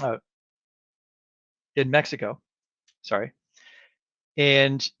 uh, in Mexico, sorry,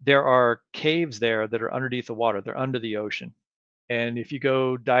 and there are caves there that are underneath the water. They're under the ocean. And if you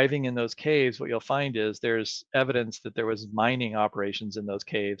go diving in those caves, what you'll find is there's evidence that there was mining operations in those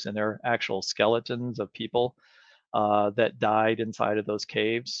caves, and there are actual skeletons of people that died inside of those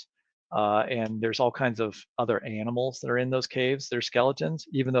caves. And there's all kinds of other animals that are in those caves. They're skeletons,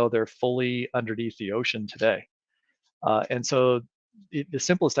 even though they're fully underneath the ocean today. And so the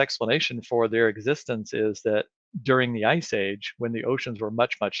simplest explanation for their existence is that during the Ice Age, when the oceans were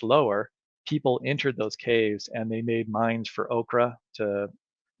much, much lower, people entered those caves and they made mines for ochre I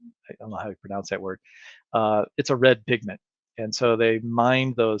don't know how you pronounce that word. It's a red pigment. And so they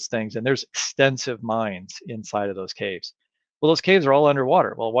mined those things, and there's extensive mines inside of those caves. Well, those caves are all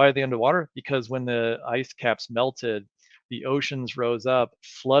underwater. Well, why are they underwater? Because when the ice caps melted, the oceans rose up,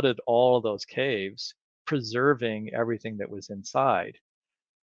 flooded all of those caves, preserving everything that was inside.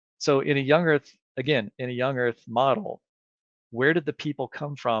 So in a young Earth, again, in a young Earth model, where did the people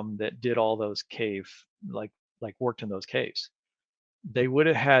come from that did all those like worked in those caves? They would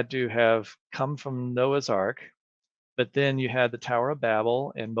have had to have come from Noah's Ark, but then you had the Tower of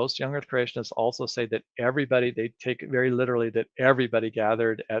Babel, and most young Earth creationists also say that they take it very literally that everybody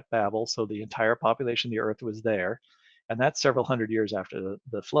gathered at Babel, so the entire population of the Earth was there, and that's several hundred years after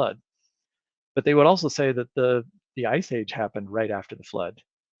the flood. But they would also say that the Ice Age happened right after the flood.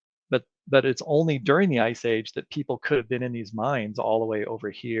 But it's only during the Ice Age that people could have been in these mines all the way over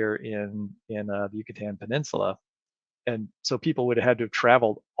here in the Yucatan Peninsula. And so people would have had to have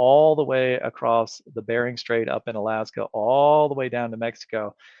traveled all the way across the Bering Strait up in Alaska, all the way down to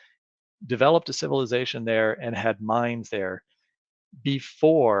Mexico, developed a civilization there, and had mines there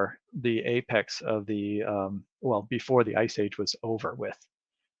before the apex of before the Ice Age was over with.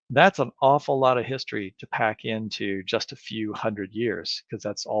 That's an awful lot of history to pack into just a few hundred years, because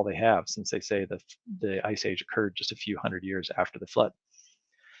that's all they have, since they say that the Ice Age occurred just a few hundred years after the flood.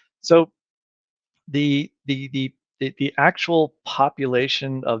 So the actual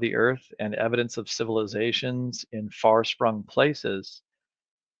population of the Earth and evidence of civilizations in far sprung places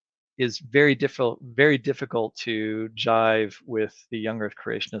is very difficult to jive with the young Earth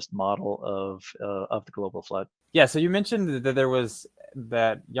creationist model of the global flood. Yeah, so you mentioned that there was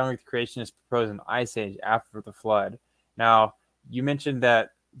that young Earth creationists proposed an ice age after the flood. Now, you mentioned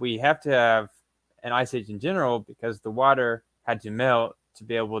that we have to have an ice age in general because the water had to melt to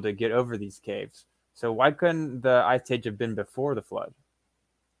be able to get over these caves. So why couldn't the ice age have been before the flood?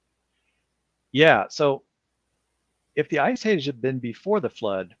 Yeah, so If the ice age had been before the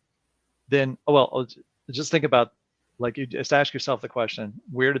flood, then just think about, like, you just ask yourself the question: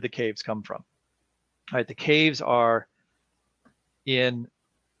 where did the caves come from? All right, the caves are in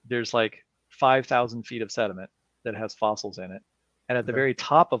there's like 5,000 feet of sediment that has fossils in it, and at the Okay. very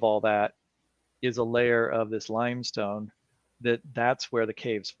top of all that is a layer of this limestone that's where the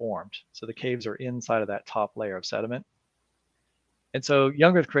caves formed. So the caves are inside of that top layer of sediment. And so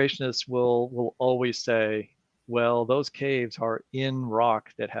young Earth creationists will always say, well, those caves are in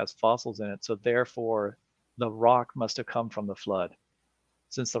rock that has fossils in it, so therefore the rock must have come from the flood.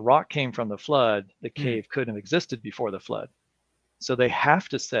 Since the rock came from the flood, the Hmm. cave couldn't have existed before the flood. So they have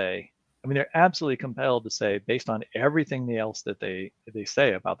to say, I mean, they're absolutely compelled to say, based on everything else that they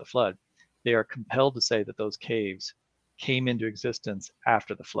say about the flood, they are compelled to say that those caves came into existence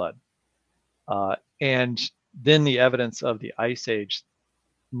after the flood. And then the evidence of the ice age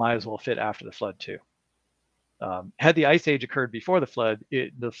might as well fit after the flood too. Had the ice age occurred before the flood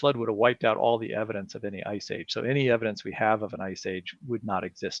would have wiped out all the evidence of any ice age. So any evidence we have of an ice age would not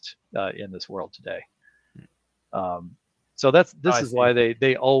exist in this world today. Um, so Oh, this I is see. why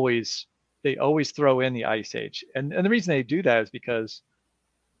they always throw in the ice age, and the reason they do that is because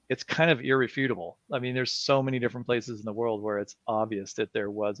it's kind of irrefutable. I mean, there's so many different places in the world where it's obvious that there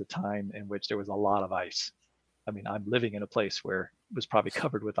was a time in which there was a lot of ice. I mean, I'm living in a place where it was probably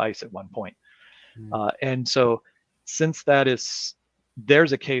covered with ice at one point. Hmm. And so, since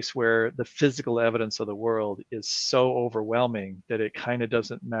there's a case where the physical evidence of the world is so overwhelming that it kind of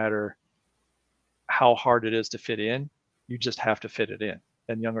doesn't matter how hard it is to fit in, you just have to fit it in.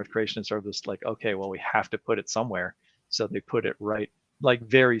 And young Earth creationists are just like, okay, well, we have to put it somewhere. So they put it right, like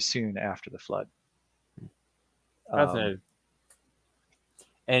very soon after the flood. Um, Fascinating.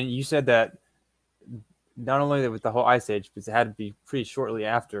 And you said that not only with the whole ice age, because it had to be pretty shortly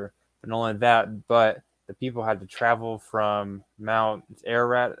after, but not only that, but the people had to travel from Mount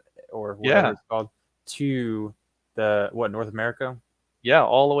Ararat or whatever yeah, it's called to the North America. yeah,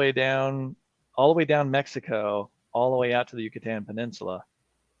 all the way down Mexico, all the way out to the Yucatan Peninsula.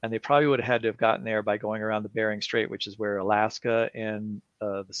 And they probably would have had to have gotten there by going around the Bering Strait, which is where Alaska and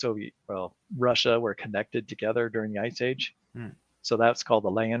Russia were connected together during the Ice Age. Hmm. So that's called the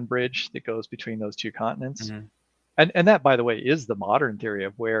land bridge that goes between those two continents. Mm-hmm. And that, by the way, is the modern theory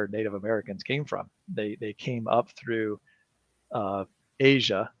of where Native Americans came from. They came up through uh,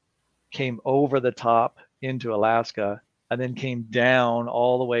 Asia, came over the top into Alaska, and then came down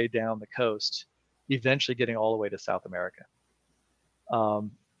all the way down the coast, eventually getting all the way to South America.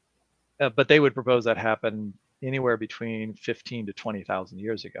 Um, but they would propose that happened anywhere between 15 to 20,000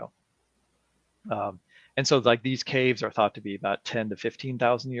 years ago. Um, and so, like, these caves are thought to be about 10 to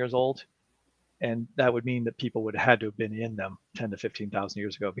 15,000 years old. And that would mean that people would have had to have been in them 10 to 15,000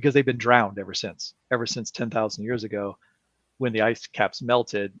 years ago because they've been drowned ever since 10,000 years ago. When the ice caps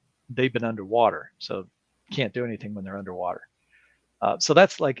melted, they've been underwater. So can't do anything when they're underwater. So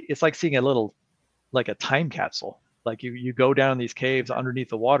that's like, it's like seeing like a time capsule. Like you go down these caves underneath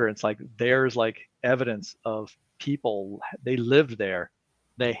the water. It's like there's like evidence of people. They lived there.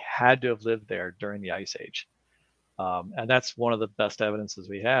 They had to have lived there during the ice age. And that's one of the best evidences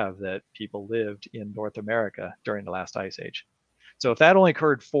we have that people lived in North America during the last ice age. So if that only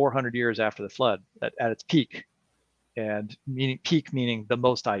occurred 400 years after the flood, at its peak, and meaning the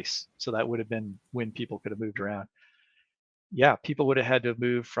most ice, so that would have been when people could have moved around. Yeah, people would have had to have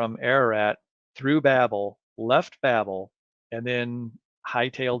moved from Ararat through Babel, left Babel, and then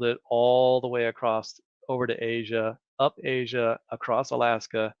hightailed it all the way across over to Asia, across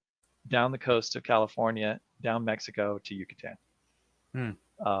Alaska, down the coast of California, down Mexico to Yucatan. Hmm.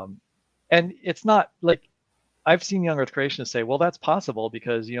 Um, and it's not like I've seen young Earth creationists say, well, that's possible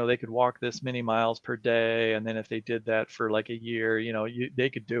because they could walk this many miles per day, and then if they did that for like a year, they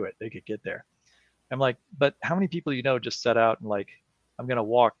could do it. They could get there. I'm like, but how many people just set out and like, I'm gonna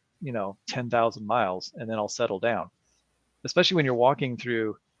walk 10,000 miles and then I'll settle down. Especially when you're walking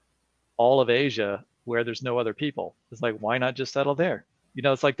through all of Asia where there's no other people. It's like, why not just settle there?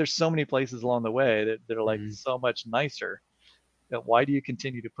 It's like there's so many places along the way that are like Mm-hmm. so much nicer. That why do you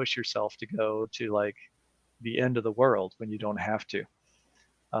continue to push yourself to go to like the end of the world when you don't have to?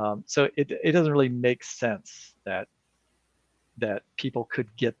 So it doesn't really make sense that people could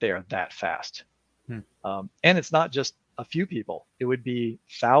get there that fast. Hmm. And it's not just a few people; it would be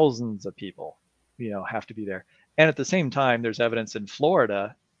thousands of people, have to be there. And at the same time, there's evidence in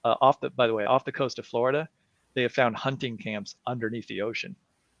Florida, by the way, off the coast of Florida, they have found hunting camps underneath the ocean.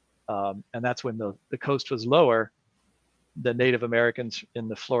 And that's when the coast was lower. The Native Americans in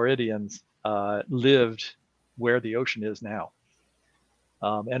the Floridians lived where the ocean is now.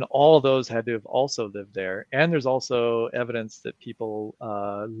 And all of those had to have also lived there. And there's also evidence that people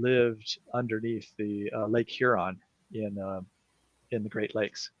lived underneath the Lake Huron in the Great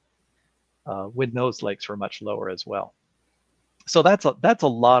Lakes, when those lakes were much lower as well. So that's a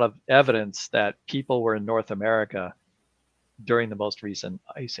lot of evidence that people were in North America during the most recent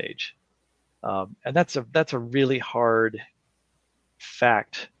ice age. And that's a really hard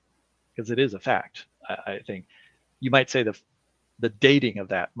fact, because it is a fact. I think you might say the dating of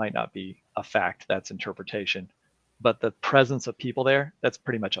that might not be a fact, that's interpretation, but the presence of people there, that's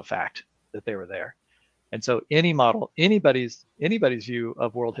pretty much a fact that they were there. And so any model, anybody's view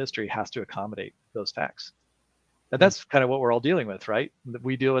of world history has to accommodate those facts. And that's kind of what we're all dealing with, right?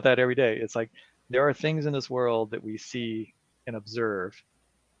 We deal with that every day. It's like there are things in this world that we see and observe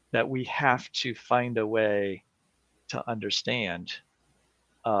that we have to find a way to understand,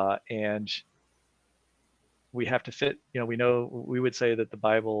 and we have to fit. We know we would say that the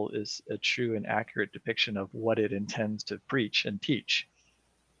Bible is a true and accurate depiction of what it intends to preach and teach.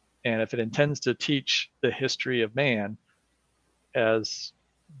 And if it intends to teach the history of man as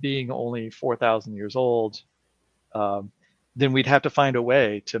being only 4,000 years old, then we'd have to find a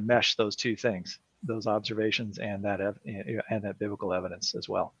way to mesh those two things, those observations and that biblical evidence as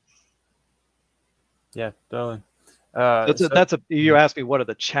well. Yeah, totally. You asked me what are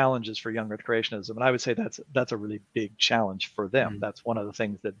the challenges for young Earth creationism, and I would say that's a really big challenge for them. That's one of the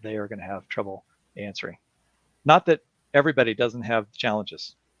things that they are going to have trouble answering. Not that everybody doesn't have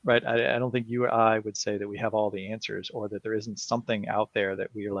challenges, right? I don't think you or I would say that we have all the answers, or that there isn't something out there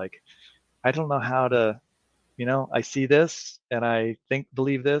that we're like, I don't know how to, I see this and I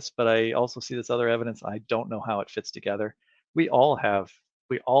believe this, but I also see this other evidence. I don't know how it fits together. We all have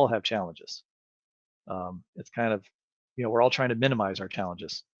challenges. It's kind of, we're all trying to minimize our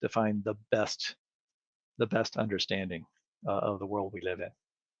challenges to find the best understanding of the world we live in.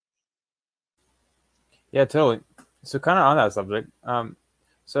 Yeah, totally. So kind of on that subject,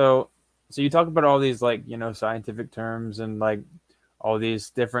 so you talk about all these like scientific terms and like all these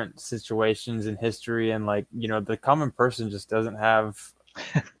different situations in history, and like the common person just doesn't have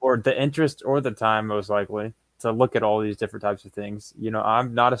or the interest or the time most likely to look at all these different types of things.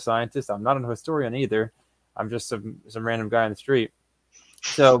 I'm not a scientist. I'm not a historian either. I'm just some random guy on the street.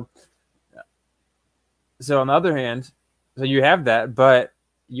 So on the other hand, so you have that, but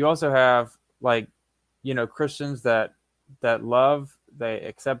you also have like Christians that love, they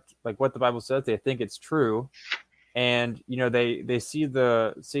accept like what the Bible says, they think it's true, and they see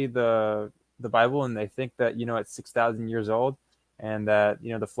the Bible and they think that it's 6,000 years old, and that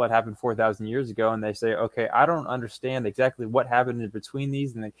the flood happened 4,000 years ago, and they say, okay, I don't understand exactly what happened in between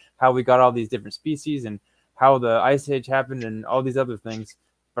these, and how we got all these different species, and how the ice age happened, and all these other things,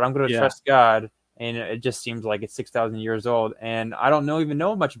 but I'm going to trust God, and it just seems like it's 6,000 years old, and I don't even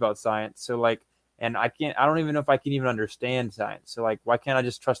know much about science, so like, and I don't even know if I can even understand science, so like, why can't I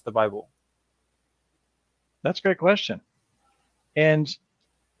just trust the Bible? That's a great question. And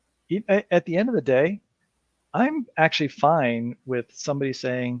at the end of the day, I'm actually fine with somebody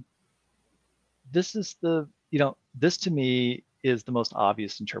saying, this is this to me is the most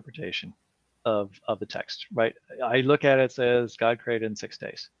obvious interpretation of the text, right? I look at it, it says God created in 6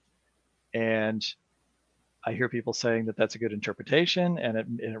 days. And I hear people saying that that's a good interpretation, and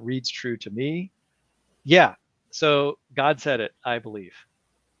it reads true to me. Yeah. So God said it, I believe.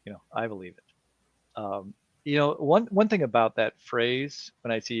 I believe it. One thing about that phrase,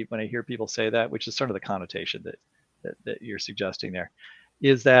 when I hear people say that, which is sort of the connotation that you're suggesting there,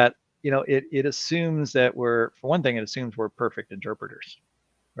 is that it assumes that for one thing, it assumes we're perfect interpreters,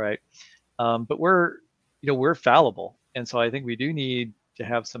 right? But we're fallible, and so I think we do need to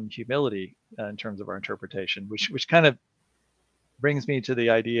have some humility in terms of our interpretation, which kind of brings me to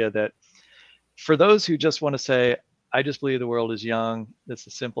the idea that for those who just want to say, I just believe the world is young, that's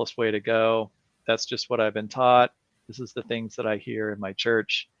the simplest way to go, that's just what I've been taught, this is the things that I hear in my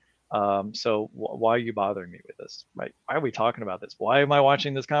church, so why are you bothering me with this, right? Why are we talking about this? Why am I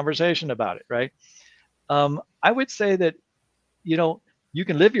watching this conversation about it, right? I would say that you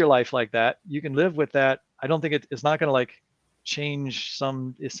can live your life like that, you can live with that. I don't think it's not going to like change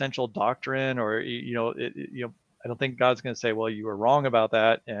some essential doctrine, or I don't think God's going to say, well, you were wrong about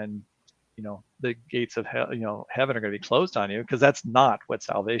that, and the gates of heaven are going to be closed on you, because that's not what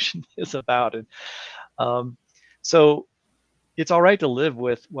salvation is about. And so it's all right to live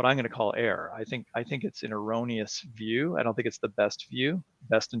with what I'm going to call error. I think it's an erroneous view. I don't think it's the best view,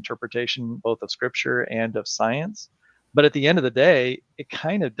 best interpretation both of scripture and of science. But at the end of the day, it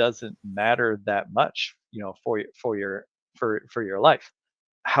kind of doesn't matter that much, for your life.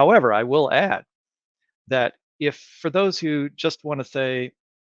 However, I will add that if for those who just want to say,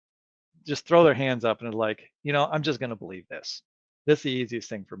 just throw their hands up and are like, I'm just going to believe this. This is the easiest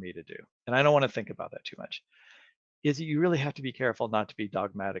thing for me to do. And I don't want to think about that too much. Is you really have to be careful not to be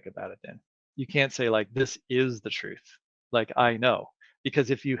dogmatic about it then. You can't say like this is the truth. Like I know. Because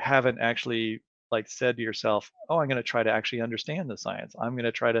if you haven't actually like said to yourself, "Oh, I'm going to try to actually understand the science. I'm going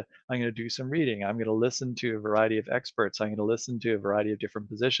to do some reading. I'm going to listen to a variety of experts. I'm going to listen to a variety of different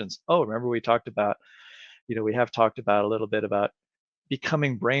positions." Oh, remember we talked about, we have talked about a little bit about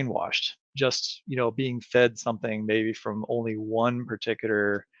becoming brainwashed, just being fed something maybe from only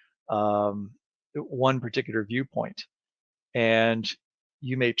um, one particular viewpoint, and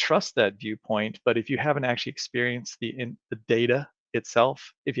you may trust that viewpoint, but if you haven't actually experienced the data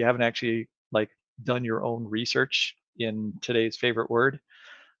itself, if you haven't actually like done your own research, in today's favorite word,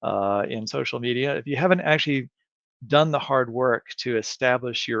 in social media, if you haven't actually done the hard work to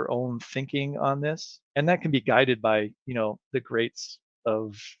establish your own thinking on this, and that can be guided by the greats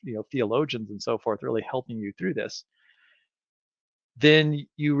of theologians and so forth, really helping you through this, then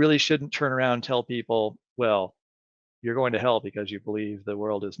you really shouldn't turn around and tell people, well, you're going to hell because you believe the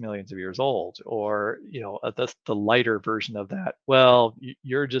world is millions of years old, or that's the lighter version of that. Well,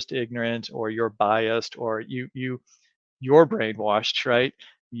 you're just ignorant, or you're biased, or you're brainwashed, right?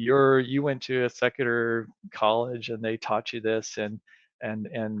 You went to a secular college and they taught you this, and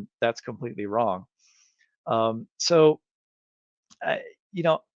that's completely wrong. So I, you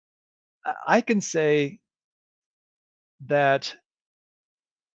know I can say that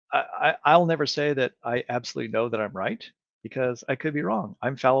I'll never say that I absolutely know that I'm right, because I could be wrong.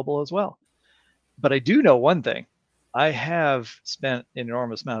 I'm fallible as well. But I do know one thing. I have spent an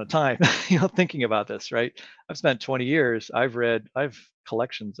enormous amount of time, thinking about this, right? I've spent 20 years. I've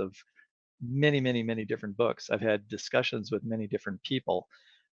collections of many, many, many different books. I've had discussions with many different people.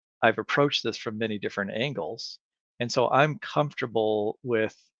 I've approached this from many different angles. And so I'm comfortable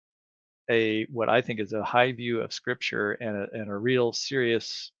with what I think is a high view of scripture, and a real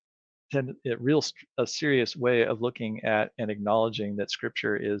serious a serious way of looking at and acknowledging that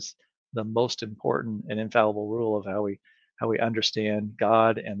scripture is the most important and infallible rule of how we understand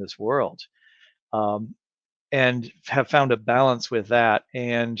God and this world, um, and have found a balance with that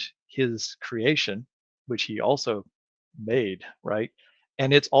and His creation, which He also made, right?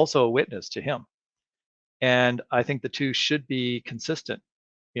 And it's also a witness to Him. And I think the two should be consistent.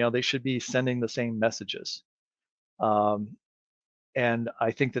 They should be sending the same messages. Um, and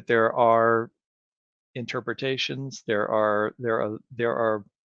I think that there are interpretations, there are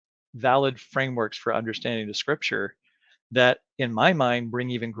valid frameworks for understanding the scripture that, in my mind, bring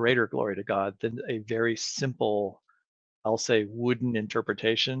even greater glory to God than a very simple, I'll say, wooden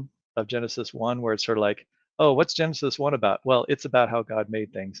interpretation of Genesis 1, where it's sort of like, oh, what's Genesis 1 about? Well, it's about how God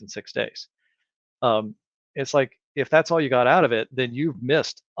made things in 6 days. Um, it's like, if that's all you got out of it, then you've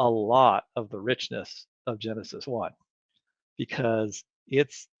missed a lot of the richness of Genesis 1, because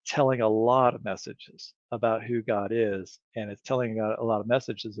it's telling a lot of messages about who God is, and it's telling a lot of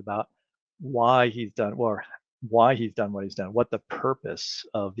messages about why He's done, or why He's done what He's done, what the purpose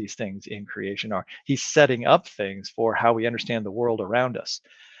of these things in creation are. He's setting up things for how we understand the world around us.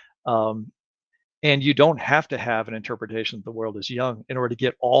 Um, and you don't have to have an interpretation that the world is young in order to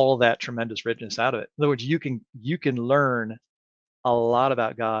get all that tremendous richness out of it. In other words, you can learn a lot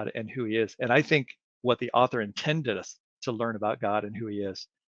about God and who He is. And I think what the author intended us to learn about God and who He is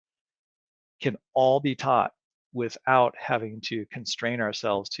can all be taught without having to constrain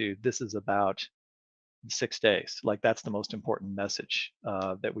ourselves to, this is about 6 days. Like, that's the most important message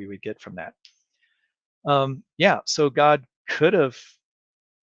that we would get from that. Yeah, so God could have,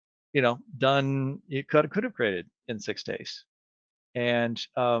 done, it could have created in 6 days. And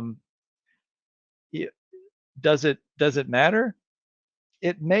it, does it matter?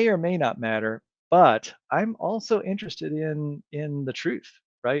 It may or may not matter, but I'm also interested in the truth,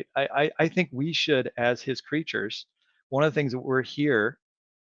 right? I think we should, as His creatures, one of the things that we're here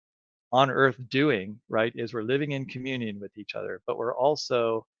on earth doing, right, is we're living in communion with each other, but we're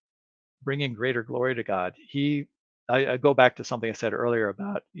also bringing greater glory to God. I go back to something I said earlier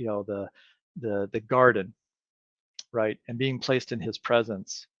about the garden, right, and being placed in His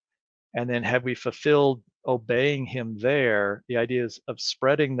presence. And then, have we fulfilled obeying Him there? The idea is of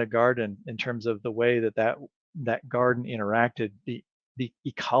spreading the garden in terms of the way that garden interacted, the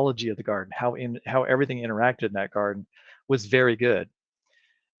ecology of the garden, how everything interacted in that garden was very good.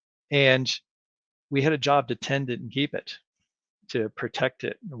 And we had a job to tend it and keep it, to protect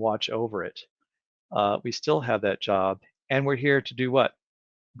it and watch over it. We still have that job, and we're here to do what?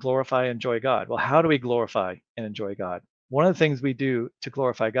 Glorify and enjoy God. Well, how do we glorify and enjoy God? One of the things we do to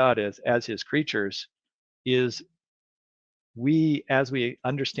glorify God is, as His creatures, is we, as we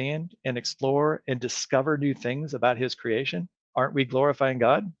understand and explore and discover new things about his creation, aren't we glorifying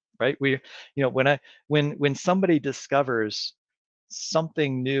God? Right? When somebody discovers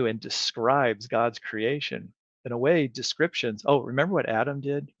something new and describes God's creation, in a way, descriptions. Oh, remember what Adam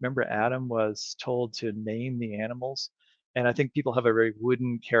did? Remember, Adam was told to name the animals. And I think people have a very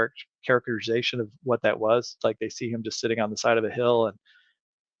wooden characterization of what that was. Like they see him just sitting on the side of a hill, and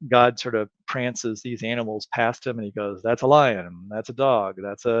God sort of prances these animals past him, and he goes, "That's a lion. That's a dog.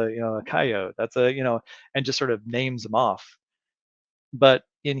 That's a coyote. That's and just sort of names them off. But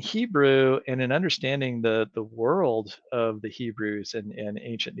in Hebrew and in understanding the world of the Hebrews and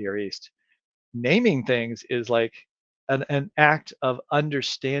ancient Near East, naming things is like an act of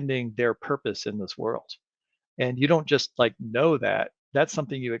understanding their purpose in this world. And you don't just like know that. That's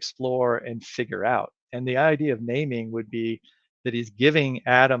something you explore and figure out. And the idea of naming would be that he's giving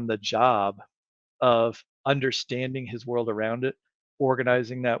Adam the job of understanding his world around it,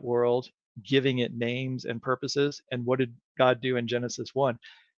 organizing that world, giving it names and purposes. And what did God do in Genesis 1?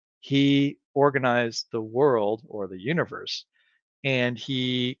 He organized the world or the universe, and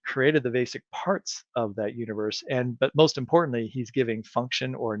he created the basic parts of that universe. And but most importantly, he's giving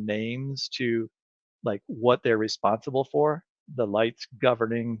function or names to like what they're responsible for, the lights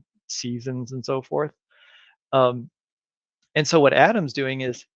governing seasons and so forth. Um, and so what Adam's doing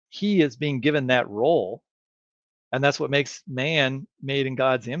is he is being given that role, and that's what makes man made in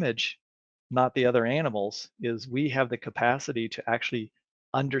God's image, not the other animals, is we have the capacity to actually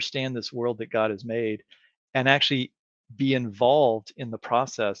understand this world that God has made and actually be involved in the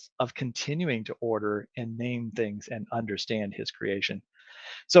process of continuing to order and name things and understand his creation.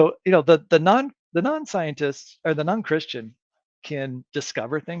 So, the non-scientists or the non-Christian can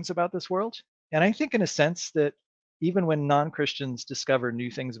discover things about this world. And I think in a sense that even when non-Christians discover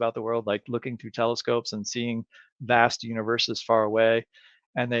new things about the world, like looking through telescopes and seeing vast universes far away,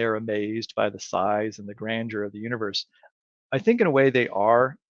 and they are amazed by the size and the grandeur of the universe, I think in a way they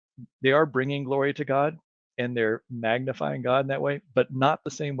are bringing glory to God and they're magnifying God in that way, but not the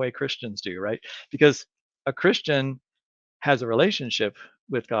same way Christians do, right? Because a Christian has a relationship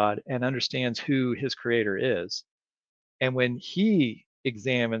with God and understands who his creator is. And when he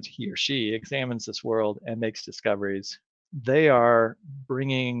or she examines this world and makes discoveries, they are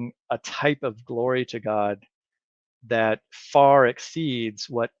bringing a type of glory to God that far exceeds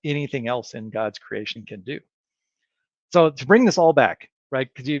what anything else in God's creation can do. So to bring this all back, right?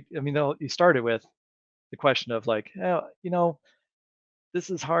 Because you started with the question of like, this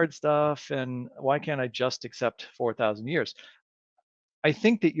is hard stuff, and why can't I just accept 4,000 years? I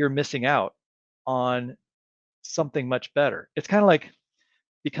think that you're missing out on something much better. It's kind of like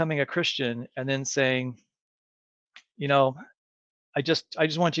becoming a Christian and then saying, you know, I just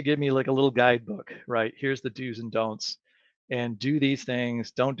want you to give me like a little guidebook, right? Here's the do's and don'ts, and do these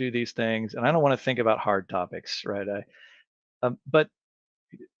things, don't do these things, and I don't want to think about hard topics, right? But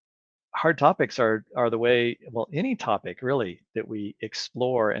hard topics are the way, well, any topic really that we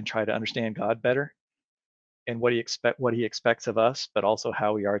explore and try to understand God better and what he expects of us, but also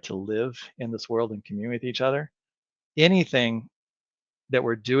how we are to live in this world and commune with each other. Anything that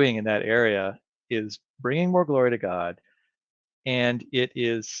we're doing in that area is bringing more glory to God, and it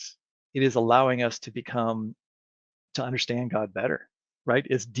is allowing us to understand God better, right?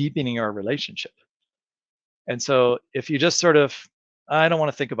 It's deepening our relationship. And so if you just sort of, I don't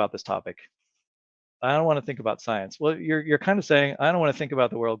want to think about this topic, I don't want to think about science. Well, you're kind of saying, I don't want to think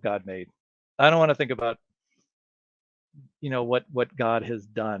about the world God made. I don't want to think about what God has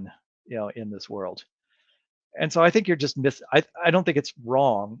done in this world. And so I think you're just I don't think it's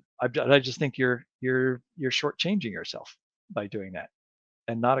wrong. I just think you're shortchanging yourself by doing that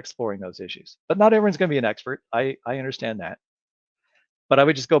and not exploring those issues. But not everyone's going to be an expert. I understand that. But I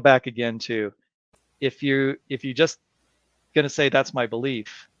would just go back again to, if you just going to say that's my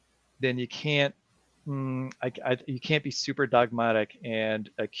belief, then you can't you can't be super dogmatic and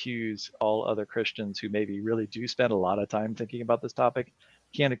accuse all other Christians who maybe really do spend a lot of time thinking about this topic.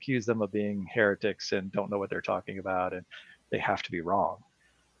 Can't accuse them of being heretics and don't know what they're talking about, and they have to be wrong.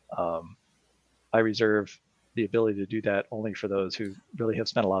 Um, I reserve the ability to do that only for those who really have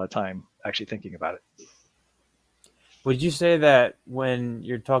spent a lot of time actually thinking about it. Would you say that when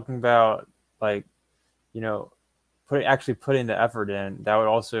you're talking about like, you know, actually putting the effort in, that would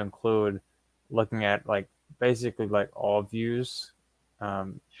also include looking at like basically like all views?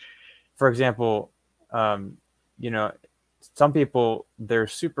 Um, for example, um, you know, some people, they're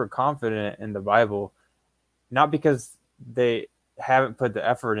super confident in the Bible, not because they haven't put the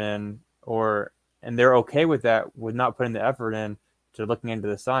effort in, or and they're okay with that, with not putting the effort in, to looking into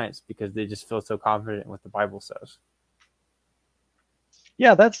the science because they just feel so confident in what the Bible says.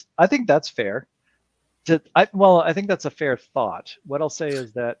 Yeah, I think that's fair. I think that's a fair thought. What I'll say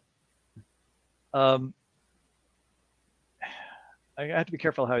is that um, I have to be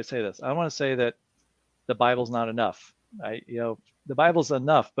careful how I say this. I don't want to say that the Bible's not enough. The Bible's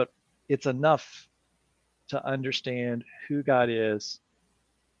enough, but it's enough to understand who God is,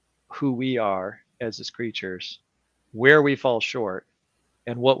 who we are as his creatures, where we fall short,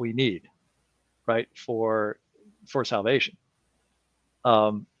 and what we need, right, for salvation.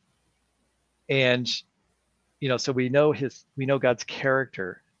 Um, and so we know God's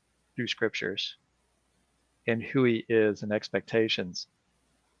character through scriptures and who he is and expectations.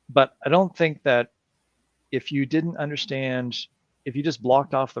 But I don't think that if you didn't understand, if you just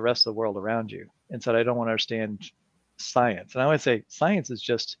blocked off the rest of the world around you and said, I don't want to understand science. And I would say science is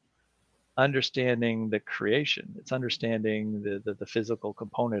just understanding the creation. It's understanding the physical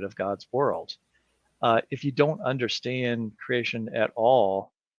component of God's world. If you don't understand creation at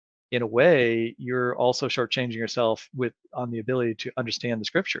all, in a way, you're also shortchanging yourself on the ability to understand the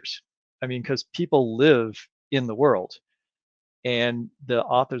scriptures. I mean, because people live in the world, and the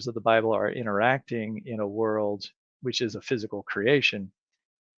authors of the Bible are interacting in a world which is a physical creation,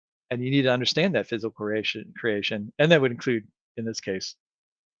 and you need to understand that physical creation, and that would include, in this case,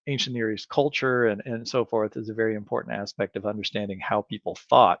 ancient Near East culture and so forth, is a very important aspect of understanding how people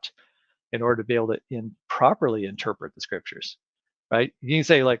thought in order to be able to properly interpret the scriptures. Right? You can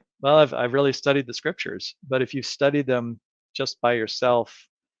say like, well, I've really studied the scriptures, but if you study them just by yourself,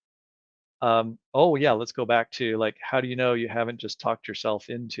 oh yeah, let's go back to like, how do you know you haven't just talked yourself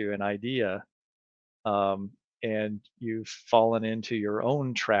into an idea, um, and you've fallen into your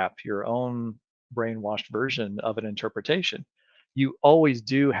own trap, your own brainwashed version of an interpretation? You always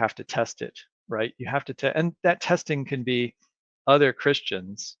do have to test it, right? You have to and that testing can be other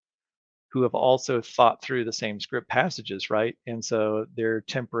Christians who have also thought through the same script passages, right? And so they're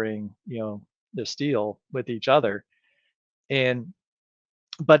tempering, the steel with each other. And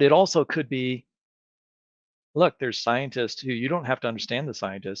but it also could be, look, there's scientists who, you don't have to understand the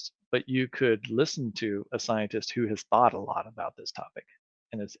scientists, but you could listen to a scientist who has thought a lot about this topic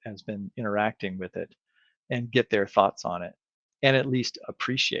and has been interacting with it and get their thoughts on it and at least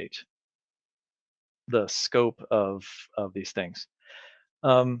appreciate the scope of these things.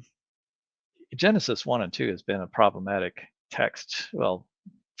 Um, Genesis 1 and 2 has been a problematic text. Well,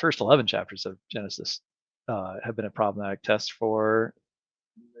 first 11 chapters of Genesis have been a problematic text for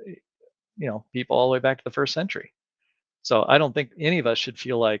people all the way back to the first century. So I don't think any of us should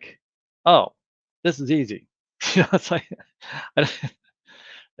feel like, oh, this is easy. It's like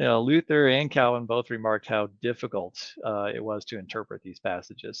Luther and Calvin both remarked how difficult it was to interpret these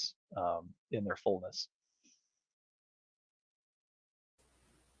passages in their fullness.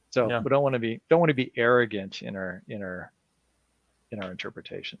 So Yeah. we don't want to be arrogant in our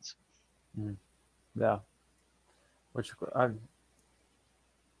interpretations. Mm. Yeah. Which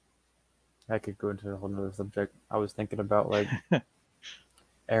I could go into a whole nother subject. I was thinking about like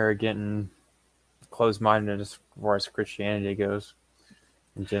arrogant and closed-minded as far as Christianity goes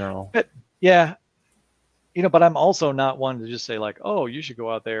in general. But yeah, but I'm also not one to just say like, oh, you should go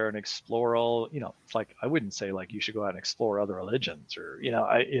out there and explore all, it's like, I wouldn't say like you should go out and explore other religions, or,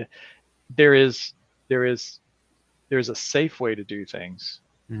 there's a safe way to do things,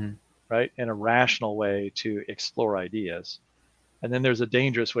 mm-hmm. right? And a rational way to explore ideas. And then there's a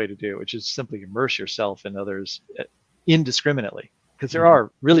dangerous way to do it, which is simply immerse yourself in others indiscriminately, because there are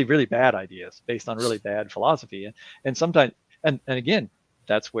really, really bad ideas based on really bad philosophy. And sometimes, and again,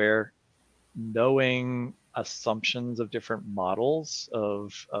 that's where knowing assumptions of different models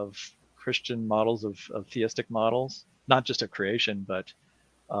of Christian models, of theistic models, not just of creation, but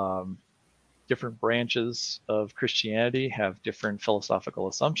different branches of Christianity have different philosophical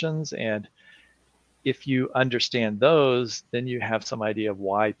assumptions. And if you understand those, then you have some idea of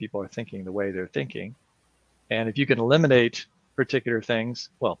why people are thinking the way they're thinking. And if you can eliminate particular things,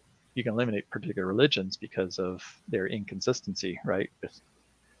 well, you can eliminate particular religions because of their inconsistency, right,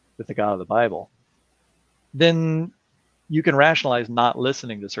 with the God of the Bible, then you can rationalize not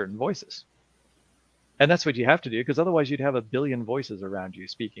listening to certain voices. And that's what you have to do, because otherwise you'd have a billion voices around you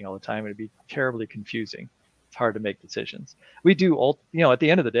speaking all the time. It'd be terribly confusing. It's hard to make decisions. We do all, at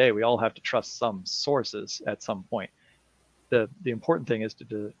the end of the day, we all have to trust some sources at some point. The important thing is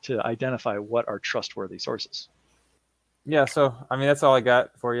to identify what are trustworthy sources. Yeah, so I mean that's all I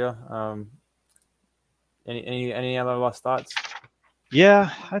got for you. Any other last thoughts?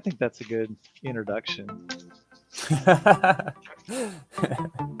 Yeah, I think that's a good introduction.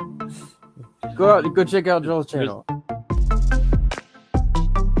 Go check out Joel's channel.